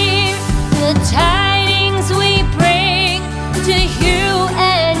Year. The tidings we bring to you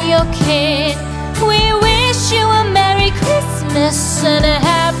and your kid. We wish you a Merry Christmas and a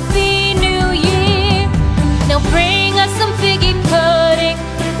Happy